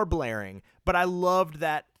even more blaring. But I loved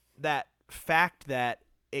that fact that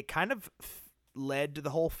it kind of led to the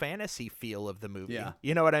whole fantasy feel of the movie. Yeah.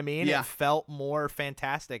 You know what I mean? Yeah. It felt more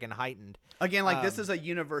fantastic and heightened. Again, like this is a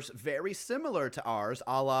universe very similar to ours,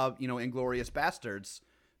 a la, Inglourious Bastards,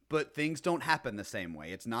 but things don't happen the same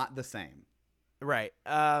way. It's not the same. Right.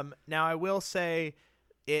 Now, I will say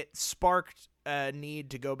it sparked a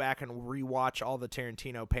need to go back and rewatch all the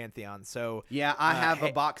Tarantino Pantheon. So Yeah, I have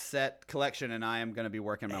a box set collection, and I am going to be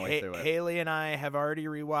working my way through it. Haley and I have already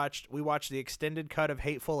rewatched. We watched the extended cut of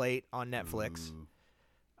Hateful Eight on Netflix.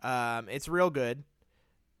 It's real good.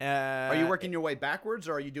 Are you working your way backwards,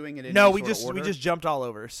 or are you doing it in No, any we sort of order? just jumped all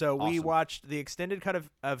over. So we Awesome. watched the extended cut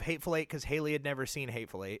of Hateful Eight because Haley had never seen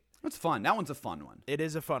Hateful Eight. That's fun. That one's a fun one. It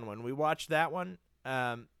is a fun one. We watched that one.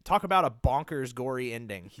 Talk about a bonkers, gory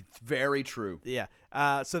ending. It's very true. Yeah.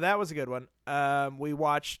 So that was a good one. We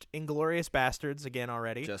watched Inglourious Bastards again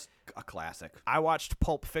already. Just a classic. I watched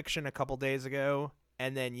Pulp Fiction a couple days ago,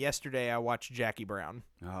 and then yesterday I watched Jackie Brown.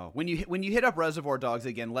 Oh, when you hit up Reservoir Dogs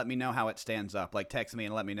again, let me know how it stands up. Like, text me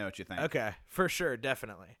and let me know what you think. Okay, for sure,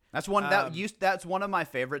 definitely. That's one that's one of my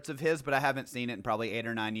favorites of his, but I haven't seen it in probably 8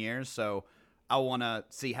 or 9 years, so I want to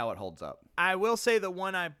see how it holds up. I will say the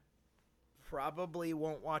one I probably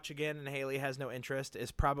won't watch again, and Haley has no interest,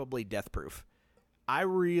 is probably Death Proof. I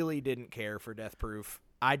really didn't care for Death Proof.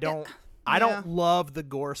 I don't love the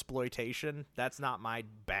gore exploitation. That's not my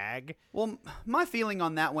bag. Well, my feeling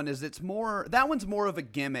on that one is that one's more of a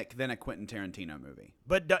gimmick than a Quentin Tarantino movie.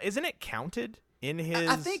 But isn't it counted in his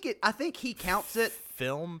I think he counts it,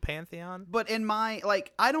 film pantheon? but in my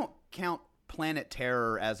I don't count Planet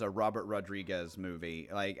Terror as a Robert Rodriguez movie.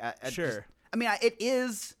 Sure. It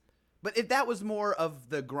is, but if that was more of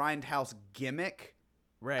the Grindhouse gimmick,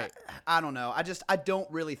 Right. I don't know. I don't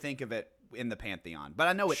really think of it in the pantheon, but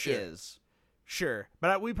I know it is. Sure.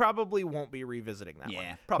 But we probably won't be revisiting that one.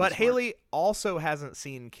 Yeah, probably But smart. Haley also hasn't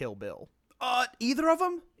seen Kill Bill. Either of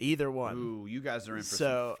them? Either one. Ooh, you guys are in for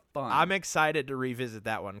So some fun. I'm excited to revisit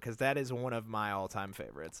that one because that is one of my all-time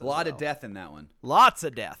favorites. A lot of death in that one. Lots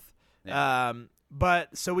of death. Yeah.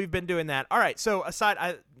 But so we've been doing that. All right. So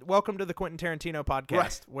welcome to the Quentin Tarantino podcast,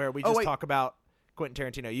 Right. where we Oh, just wait. talk about Quentin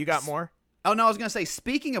Tarantino. You got more? Oh, no, I was going to say,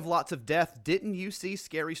 speaking of lots of death, didn't you see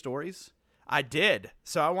Scary Stories? I did.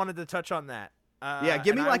 So I wanted to touch on that. Yeah,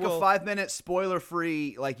 give me and I a will- 5-minute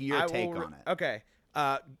spoiler-free, your I will take on it. Okay.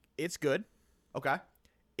 It's good. Okay.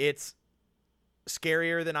 It's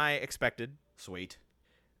scarier than I expected. Sweet.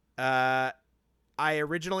 I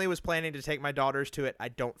originally was planning to take my daughters to it. I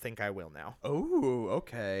don't think I will now. Oh,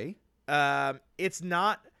 okay. It's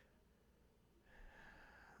not.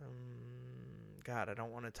 God, I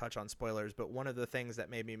don't want to touch on spoilers, but one of the things that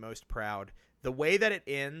made me most proud, the way that it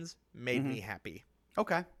ends, made me happy.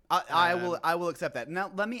 Okay. I will accept that.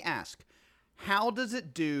 Now, let me ask, how does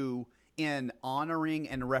it do in honoring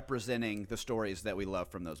and representing the stories that we love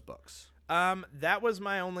from those books? That was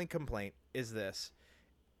my only complaint. Is this?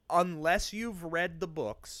 Unless you've read the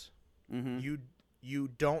books, you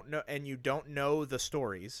don't know, and you don't know the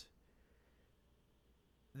stories.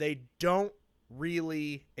 They don't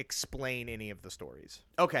really explain any of the stories.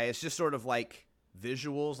 Okay, it's just sort of like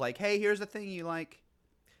visuals, like, hey, here's a thing you like.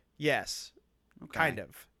 Yes, Okay. kind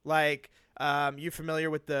of. Like, you familiar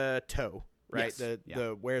with the toe, right? Yes,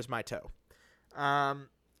 The where's my toe?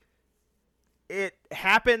 It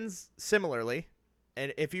happens similarly.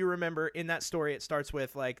 And if you remember, in that story, it starts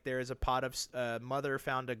with, there is a pot of mother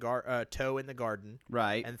found a toe in the garden.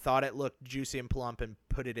 Right. And thought it looked juicy and plump and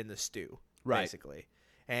put it in the stew, Right. basically.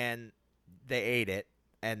 And they ate it,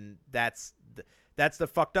 and that's the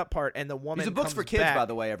fucked up part. And the woman These are books comes for kids, back, by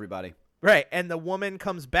the way, everybody. right? And the woman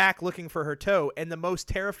comes back looking for her toe, and the most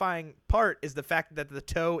terrifying part is the fact that the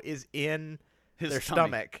toe is in His their tummy.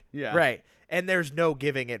 stomach, Yeah. right? And there's no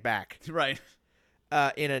giving it back, Right.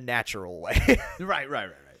 in a natural way. Right.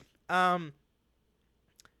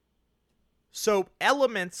 So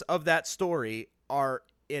elements of that story are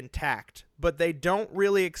intact, but they don't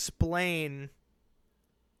really explain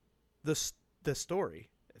the story,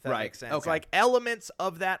 if that Right. makes sense. Okay. Elements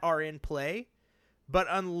of that are in play, but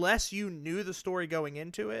unless you knew the story going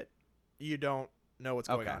into it, you don't know what's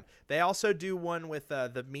going Okay. on. They also do one with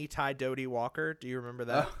the Mitai Dodie Walker. Do you remember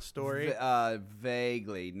that story?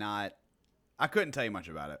 Vaguely, not. I couldn't tell you much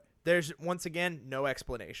about it. There's, once again, no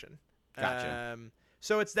explanation. Gotcha.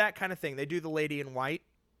 So it's that kind of thing. They do the Lady in White.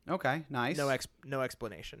 Okay, nice. No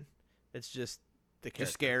explanation. It's just the character.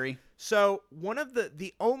 Just scary. So one of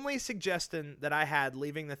the only suggestion that I had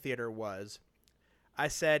leaving the theater was, I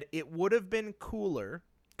said it would have been cooler,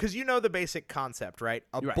 because you know the basic concept, right?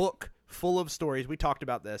 A Right. book full of stories. We talked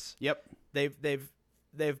about this. Yep. They've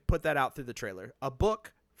they've put that out through the trailer. A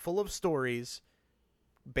book full of stories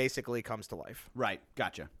basically comes to life. Right.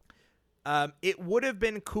 Gotcha. It would have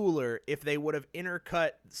been cooler if they would have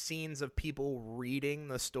intercut scenes of people reading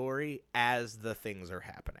the story as the things are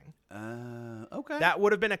happening. Okay. That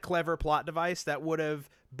would have been a clever plot device that would have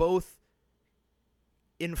both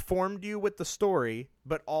informed you with the story,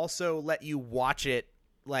 but also let you watch it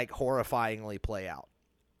like horrifyingly play out.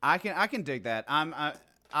 I can dig that.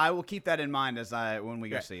 I will keep that in mind when we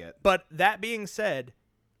go see it. But that being said,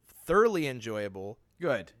 thoroughly enjoyable.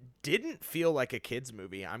 Good. Didn't feel like a kid's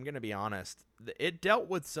movie. I'm going to be honest. It dealt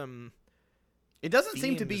with some. It doesn't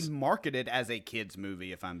seem to be themes. marketed as a kids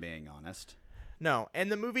movie, if I'm being honest. No,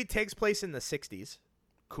 and the movie takes place in the 60s.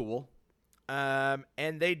 Cool. And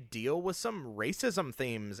they deal with some racism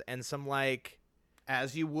themes and some like.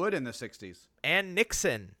 As you would in the 60s. And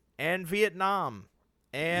Nixon and Vietnam.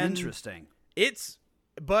 And Interesting.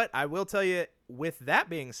 But I will tell you, with that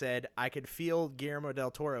being said, I could feel Guillermo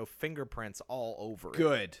del Toro fingerprints all over it.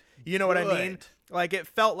 Good. You know what I mean? Good. Like, it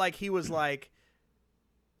felt like he was like,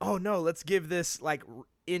 oh no, let's give this like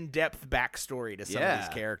in-depth backstory to some of these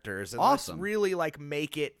characters. And Awesome. Let's really like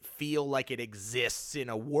make it feel like it exists in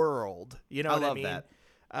a world. You know what I mean? love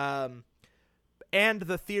that. And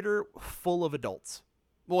the theater full of adults.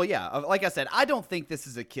 Well, yeah. Like I said, I don't think this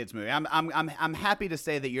is a kids movie. I'm happy to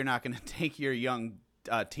say that you're not going to take your young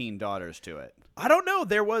teen daughters to it. I don't know.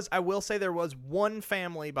 I will say there was one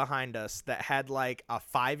family behind us that had like a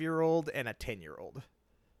 5-year-old and a 10-year-old.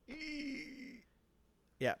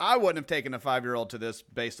 Yeah. I wouldn't have taken a 5-year-old to this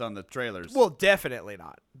based on the trailers. Well, definitely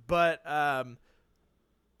not. But I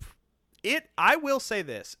will say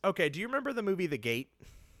this. Okay, do you remember the movie The Gate?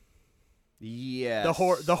 Yes.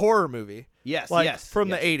 The horror movie. Yes, Like yes. from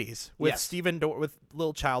yes. the 80s with Yes. with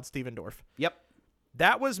little child Stephen Dorff. Yep.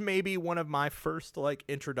 That was maybe one of my first like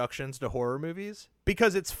introductions to horror movies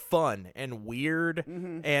because it's fun and weird,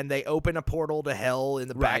 and they open a portal to hell in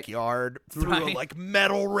the backyard through a like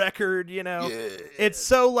metal record. You know, it's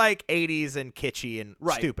so like 80s and kitschy and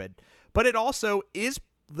stupid, but it also is.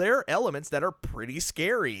 There are elements that are pretty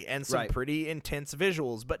scary and some pretty intense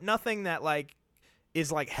visuals, but nothing that like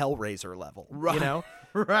is like Hellraiser level. Right. You know,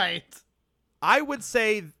 Right. I would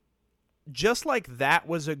say. Just like that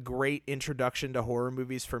was a great introduction to horror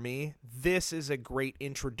movies for me, this is a great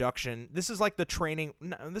introduction. This is like the training.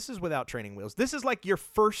 No, this is without training wheels. This is like your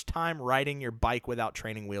first time riding your bike without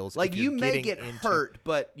training wheels. Like if you're you may getting get hurt,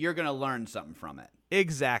 but you're going to learn something from it.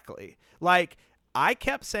 Exactly. Like I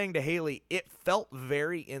kept saying to Haley, it felt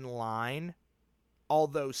very in line,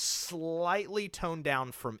 although slightly toned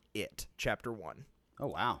down from It, Chapter 1. Oh,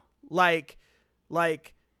 wow. Like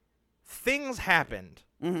things happened.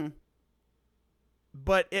 Mm-hmm.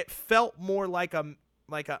 But it felt more like a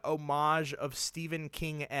homage of Stephen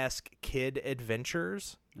King-esque kid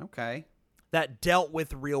adventures Okay. that dealt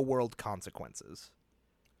with real-world consequences.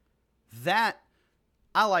 I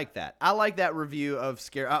like that. I like that review of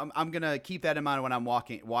Scare. I'm gonna keep that in mind when I'm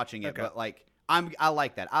watching it. Okay. But like, I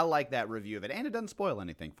like that. I like that review of it, and it doesn't spoil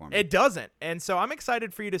anything for me. It doesn't, and so I'm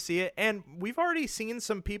excited for you to see it. And we've already seen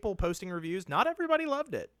some people posting reviews. Not everybody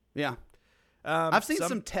loved it. Yeah. I've seen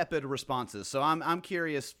some tepid responses, so I'm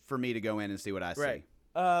curious for me to go in and see what I see. Right.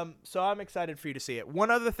 So I'm excited for you to see it.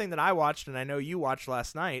 One other thing that I watched, and I know you watched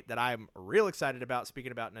last night, that I'm real excited about,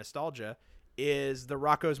 speaking about nostalgia, is the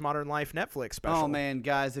Rocko's Modern Life Netflix special. Oh, man,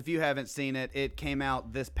 guys, if you haven't seen it, it came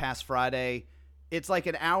out this past Friday. It's like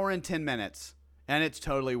an hour and 10 minutes, and it's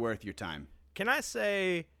totally worth your time. Can I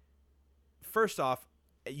say, first off,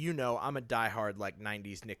 you know I'm a diehard like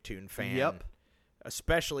 90s Nicktoon fan. Yep.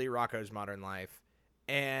 Especially Rocko's Modern Life.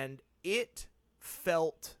 And it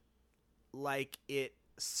felt like it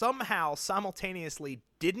somehow simultaneously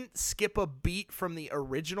didn't skip a beat from the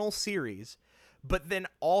original series, but then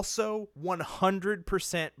also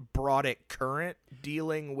 100% brought it current,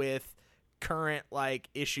 dealing with current like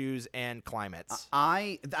issues and climates.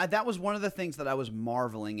 That was one of the things that I was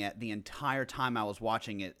marveling at the entire time I was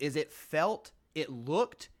watching it, is it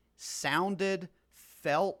looked, sounded,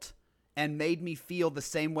 felt, and made me feel the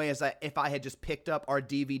same way as if I had just picked up our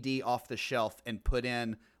DVD off the shelf and put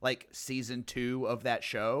in like season 2 of that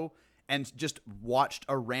show and just watched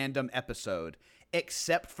a random episode,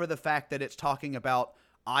 except for the fact that it's talking about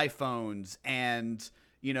iPhones and,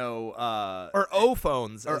 you know, or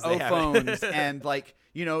O-phones. or as they have it. O-phones and like,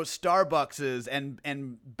 you know, Starbuckses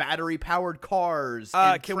and battery powered cars.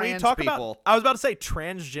 And can we trans talk people. about, I was about to say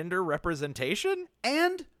transgender representation?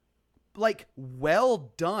 And like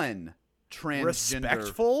well done transgender.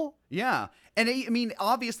 Respectful? Yeah. And I mean,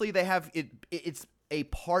 obviously they have it's a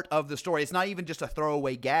part of the story. It's not even just a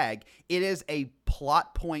throwaway gag. It is a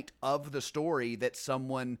plot point of the story that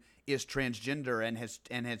someone is transgender and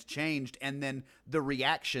has changed, and then the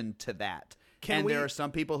reaction to that. There are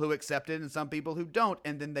some people who accept it and some people who don't,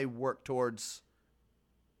 and then they work towards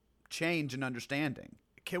change and understanding.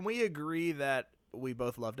 Can we agree that we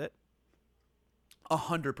both loved it?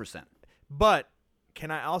 100%. But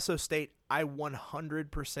can I also state I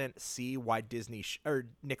 100% see why Disney or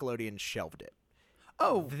Nickelodeon shelved it?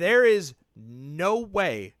 Oh, There is no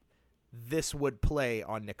way this would play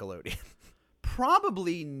on Nickelodeon.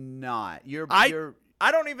 probably not. I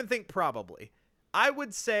don't even think probably. I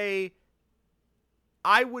would say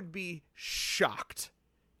I would be shocked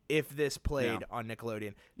if this played on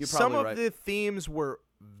Nickelodeon. You're Some probably of right. the themes were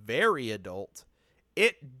very adult.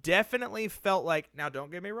 It definitely felt like, now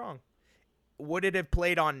don't get me wrong, would it have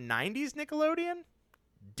played on 90s Nickelodeon?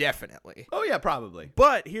 Definitely. Oh yeah, probably.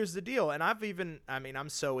 But here's the deal, and I'm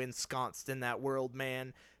so ensconced in that world,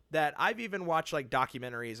 man, that I've even watched like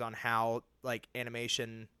documentaries on how like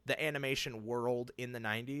the animation world in the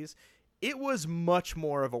 90s, it was much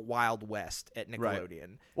more of a Wild West at Nickelodeon.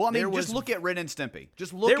 Right. Well, I mean, just look at Ren and Stimpy.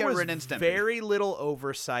 Just look at Ren and Stimpy. There was very little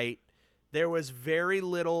oversight. There was very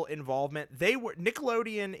little involvement.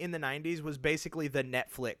 Nickelodeon in the 90s was basically the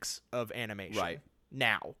Netflix of animation. Right.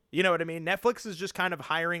 Now, you know what I mean? Netflix is just kind of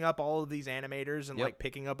hiring up all of these animators and Yep. like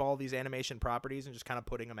picking up all these animation properties and just kind of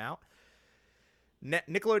putting them out.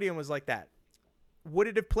 Nickelodeon was like that. Would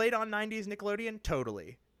it have played on 90s Nickelodeon?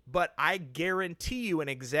 Totally. But I guarantee you an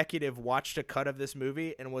executive watched a cut of this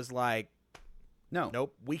movie and was like,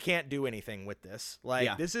 nope, we can't do anything with this.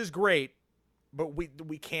 Like, This is great, but we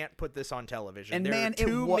can't put this on television. And there man, are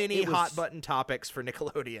too many it was- hot button topics for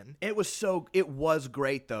Nickelodeon. It was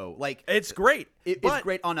great though. Like It's great. it's but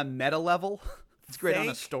great on a meta level. It's great on a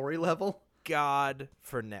Thank story level. God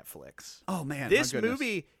for Netflix. Oh man, This my goodness.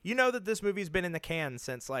 movie, you know that this movie's been in the can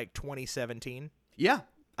since like 2017. Yeah,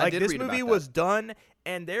 I Like did this read about movie that. was done,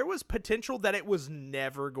 and there was potential that it was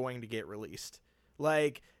never going to get released.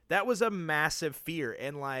 Like that was a massive fear,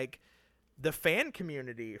 and like the fan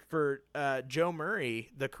community for Joe Murray,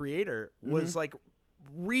 the creator, was like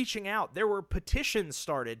reaching out. There were petitions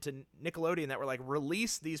started to Nickelodeon that were like,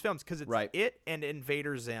 release these films, because it's Right. It and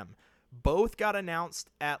Invader Zim both got announced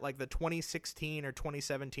at like the 2016 or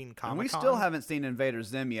 2017 Comic-Con. And we still haven't seen Invader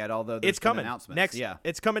Zim yet, although there's It's been coming announcements. next. Yeah,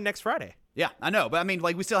 It's coming next Friday. yeah, I know, but I mean,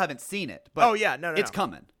 like, we still haven't seen it. But Oh, yeah, no, it's no.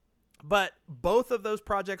 coming. But both of those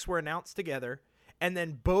projects were announced together, and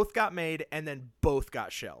then both got made, and then both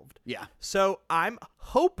got shelved. Yeah, So I'm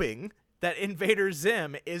hoping that Invader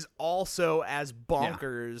Zim is also as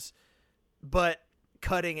bonkers, but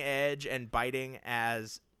cutting edge and biting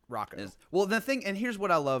as Rocco. Well, the thing, and here's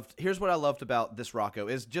what I loved. Here's what I loved about this Rocco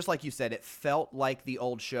is, just like you said, it felt like the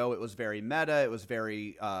old show. It was very meta. It was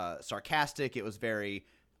very sarcastic. It was very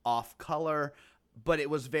off color, but it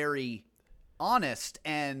was very honest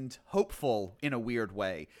and hopeful in a weird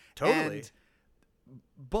way. Totally.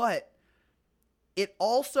 But it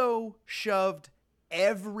also shoved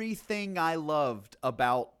everything I loved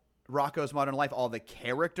about Rocco's Modern Life, all the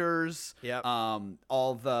characters, Yep.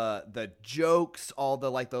 all the jokes, all the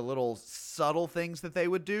like the little subtle things that they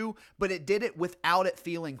would do, but it did it without it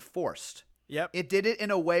feeling forced. Yep. It did it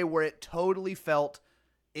in a way where it totally felt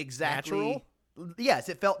exactly Natural? Yes,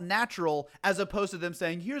 it felt natural, as opposed to them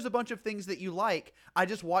saying, here's a bunch of things that you like. I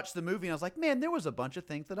just watched the movie and I was like, man, there was a bunch of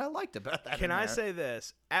things that I liked about that. Can in I there. say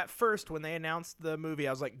this? At first, when they announced the movie,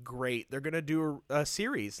 I was like, great. They're going to do a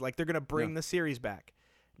series. Like, they're going to bring the series back.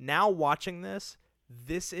 Now, watching this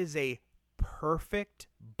is a perfect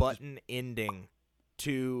button ending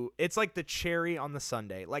to... It's like the cherry on the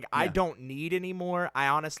sundae. Like, I don't need any more. I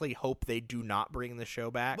honestly hope they do not bring the show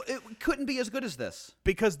back. But it couldn't be as good as this.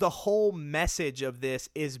 Because the whole message of this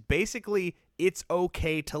is basically it's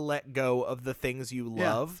okay to let go of the things you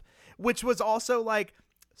love, which was also like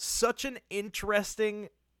such an interesting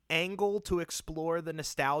angle to explore the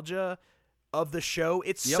nostalgia of the show.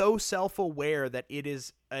 It's so self-aware that it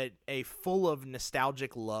is a full of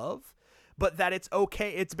nostalgic love, but that it's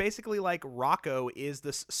okay. It's basically like Rocco is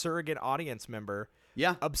this surrogate audience member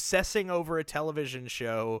obsessing over a television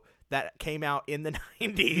show that came out in the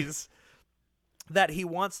 90s that he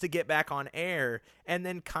wants to get back on air, and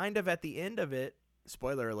then kind of at the end of it,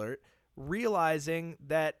 spoiler alert, realizing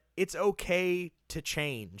that it's okay to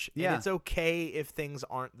change. And it's okay if things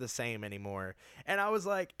aren't the same anymore. And I was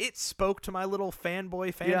like, it spoke to my little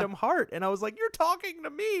fanboy fandom heart. And I was like, you're talking to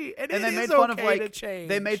me. And it they is made fun okay of like to change.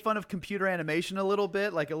 they made fun of computer animation a little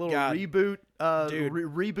bit, like a little God. reboot, Dude.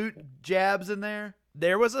 reboot jabs in there.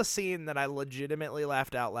 There was a scene that I legitimately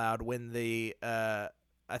laughed out loud when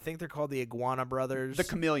I think they're called the Iguana Brothers. The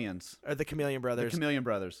Chameleons. Or the Chameleon Brothers. The Chameleon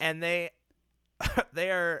Brothers. And they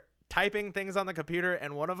are typing things on the computer,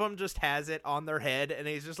 and one of them just has it on their head, and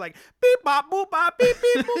he's just like, beep, bop, boop, bop, beep,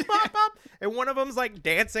 beep, boop, bop, bop. And one of them's like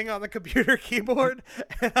dancing on the computer keyboard.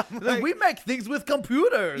 And I'm like, we make things with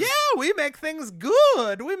computers. yeah, we make things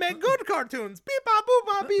good. We make good cartoons. Beep, bop, boop,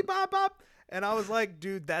 bop, beep, bop, bop. And I was like,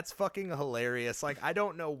 dude, that's fucking hilarious. Like, I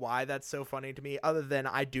don't know why that's so funny to me, other than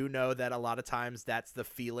I do know that a lot of times that's the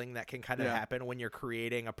feeling that can kind of happen when you're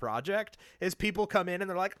creating a project, is people come in and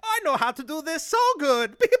they're like, I know how to do this so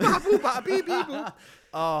good. Beep, bop, boop, bop, beep, beep, boop.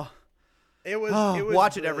 Oh, It was watch it,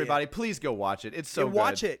 brilliant. everybody. Please go watch it. It's so good.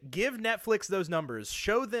 Watch it. Give Netflix those numbers.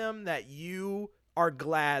 Show them that you are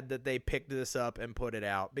glad that they picked this up and put it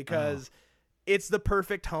out, because it's the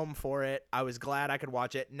perfect home for it. I was glad I could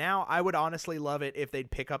watch it. Now, I would honestly love it if they'd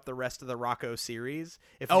pick up the rest of the Rocco series.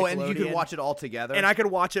 If and you could Nickelodeon- watch it all together. And I could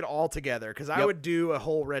watch it all together, because I would do a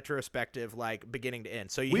whole retrospective, like beginning to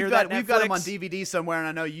end. So you hear we've that got them on Netflix? DVD somewhere, and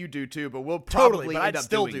I know you do too. But we'll Totally, probably but end I'd up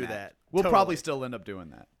still doing do that. that. We'll Totally. probably still end up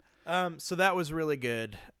doing that. So that was really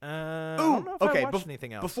good. I don't know if I watched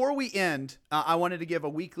anything else. Before we end, I wanted to give a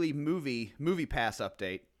weekly movie pass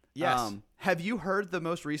update. Yes. Have you heard the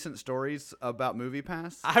most recent stories about Movie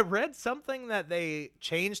Pass? I read something that they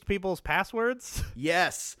changed people's passwords.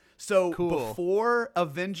 Yes. So Cool. before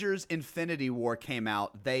Avengers Infinity War came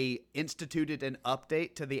out, they instituted an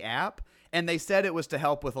update to the app, and they said it was to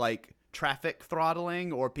help with like traffic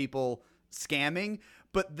throttling or people scamming.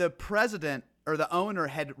 But the president or the owner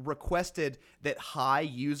had requested that high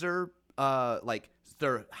user, like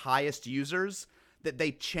their highest users, that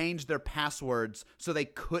they changed their passwords so they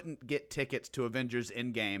couldn't get tickets to Avengers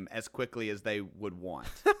Endgame as quickly as they would want.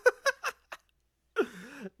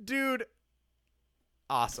 Dude,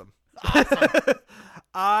 awesome.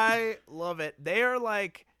 I love it. They are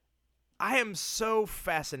like, I am so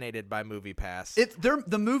fascinated by Movie Pass.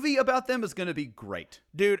 The movie about them is going to be great.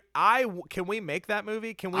 Dude, can we make that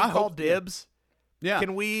movie? Can we I call hope- yeah. dibs? Yeah.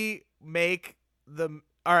 Can we make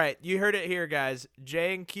all right, you heard it here, guys.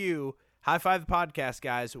 J and Q, High Five the Podcast,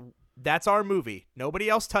 guys. That's our movie. Nobody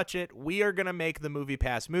else touch it. We are going to make the Movie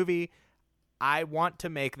Pass movie. I want to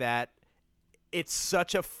make that. It's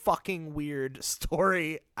such a fucking weird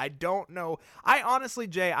story. I don't know. I honestly,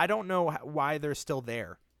 Jay, I don't know why they're still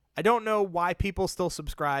there. I don't know why people still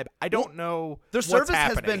subscribe. I don't know Their what's service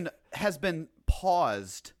happening. has been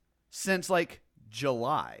paused since like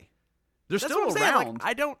July. They're That's still what I'm saying. Like,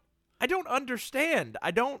 around. I don't understand. I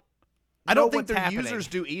don't I know don't think what's their happening. users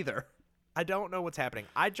do either. I don't know what's happening.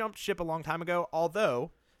 I jumped ship a long time ago, although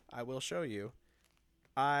I will show you.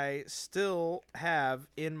 I still have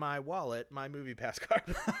in my wallet my Movie Pass card.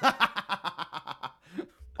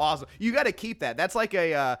 Awesome. You got to keep that. That's like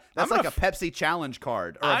a Pepsi challenge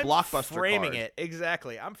card or a I'm Blockbuster framing card. it.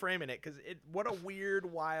 Exactly. I'm framing it because what a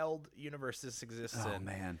weird, wild universe this exists in. Oh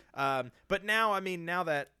man. But now, I mean, now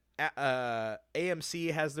that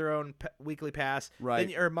AMC has their own weekly pass, Right.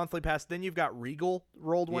 then, or monthly pass, then you've got Regal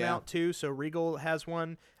rolled one Yeah. out too. So Regal has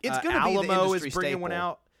one. It's gonna be the Alamo industry is bringing one staple.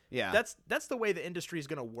 out. Yeah. That's the way the industry is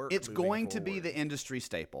going to work. It's moving going to be forward. the industry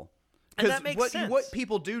staple. And that makes sense. What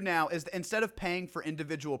people do now is instead of paying for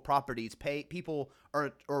individual properties, people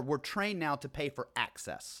we're trained now to pay for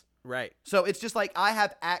access. Right. So it's just like I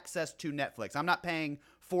have access to Netflix. I'm not paying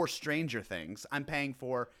for Stranger Things. I'm paying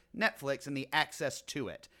for Netflix and the access to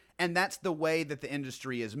it. And that's the way that the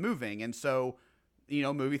industry is moving. And so,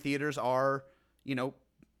 movie theaters are,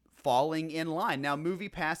 falling in line. Now, Movie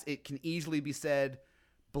Pass, it can easily be said,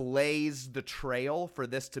 blazed the trail for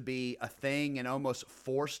this to be a thing and almost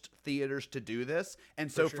forced theaters to do this. And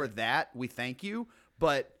so for that, we thank you.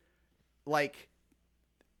 But like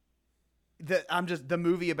the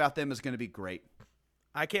movie about them is going to be great.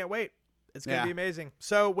 I can't wait. It's going to Yeah. be amazing.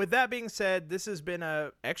 So with that being said, this has been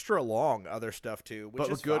a extra long other stuff too, which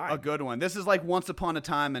But is a fine. good one. This is like Once Upon a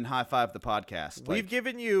Time and High Five the Podcast. We've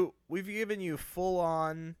given you full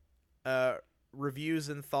on reviews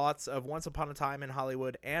and thoughts of Once Upon a Time in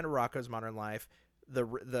Hollywood and Rocko's Modern Life,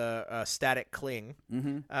 the Static Cling.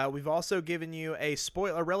 Mm-hmm. We've also given you a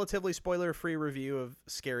relatively spoiler-free review of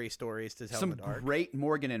Scary Stories to Tell some in the Dark. great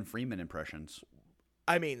Morgan and Freeman impressions.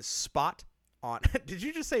 I mean, spot on. Did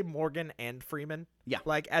you just say Morgan and Freeman? Yeah.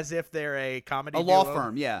 Like as if they're a comedy A law duo?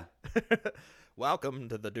 firm, yeah. Welcome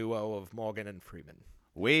to the duo of Morgan and Freeman.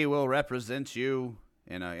 We will represent you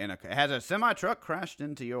in a has a semi truck crashed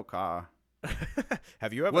into your car.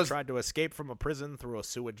 Have you ever tried to escape from a prison through a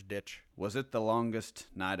sewage ditch? Was it the longest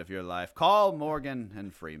night of your life? Call Morgan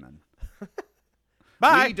and Freeman.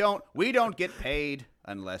 Bye. We don't get paid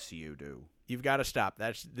unless you do. You've got to stop.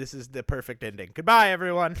 This is the perfect ending. Goodbye,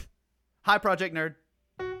 everyone. Hi, Project Nerd.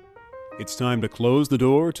 It's time to close the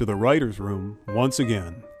door to the writer's room once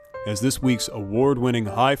again, as this week's award-winning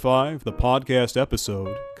High Five, the podcast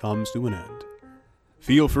episode, comes to an end.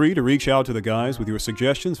 Feel free to reach out to the guys with your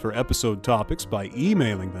suggestions for episode topics by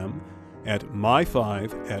emailing them at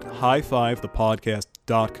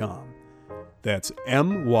myfive@highfivethepodcast.com. That's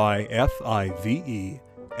MYFIVE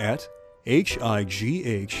at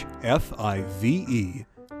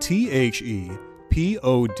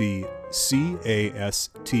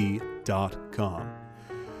HIGHFIVETHEPODCAST.com.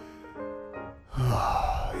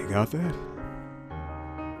 You got that?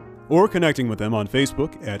 Or connecting with them on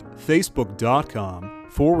Facebook at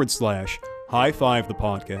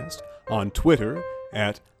facebook.com/High5thepodcast, on Twitter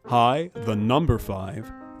at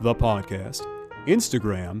High5thepodcast,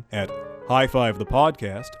 Instagram at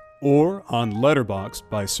High5thepodcast, or on Letterboxd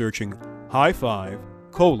by searching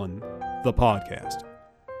High5:the podcast.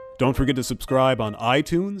 Don't forget to subscribe on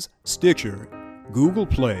iTunes, Stitcher, Google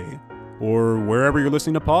Play, or wherever you're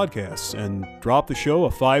listening to podcasts, and drop the show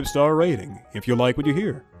a 5-star rating if you like what you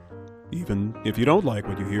hear. Even if you don't like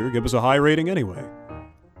what you hear, give us a high rating anyway.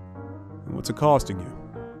 And what's it costing you?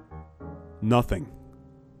 Nothing.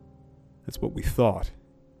 That's what we thought.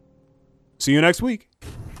 See you next week.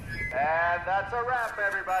 And that's a wrap,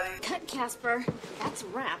 everybody. Cut, Casper. That's a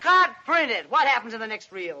wrap. Cut, print it. What happens in the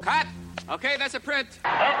next reel? Cut. Okay, that's a print.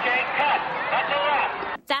 Okay, cut. That's a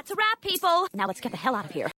wrap. That's a wrap, people. Now let's get the hell out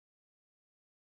of here.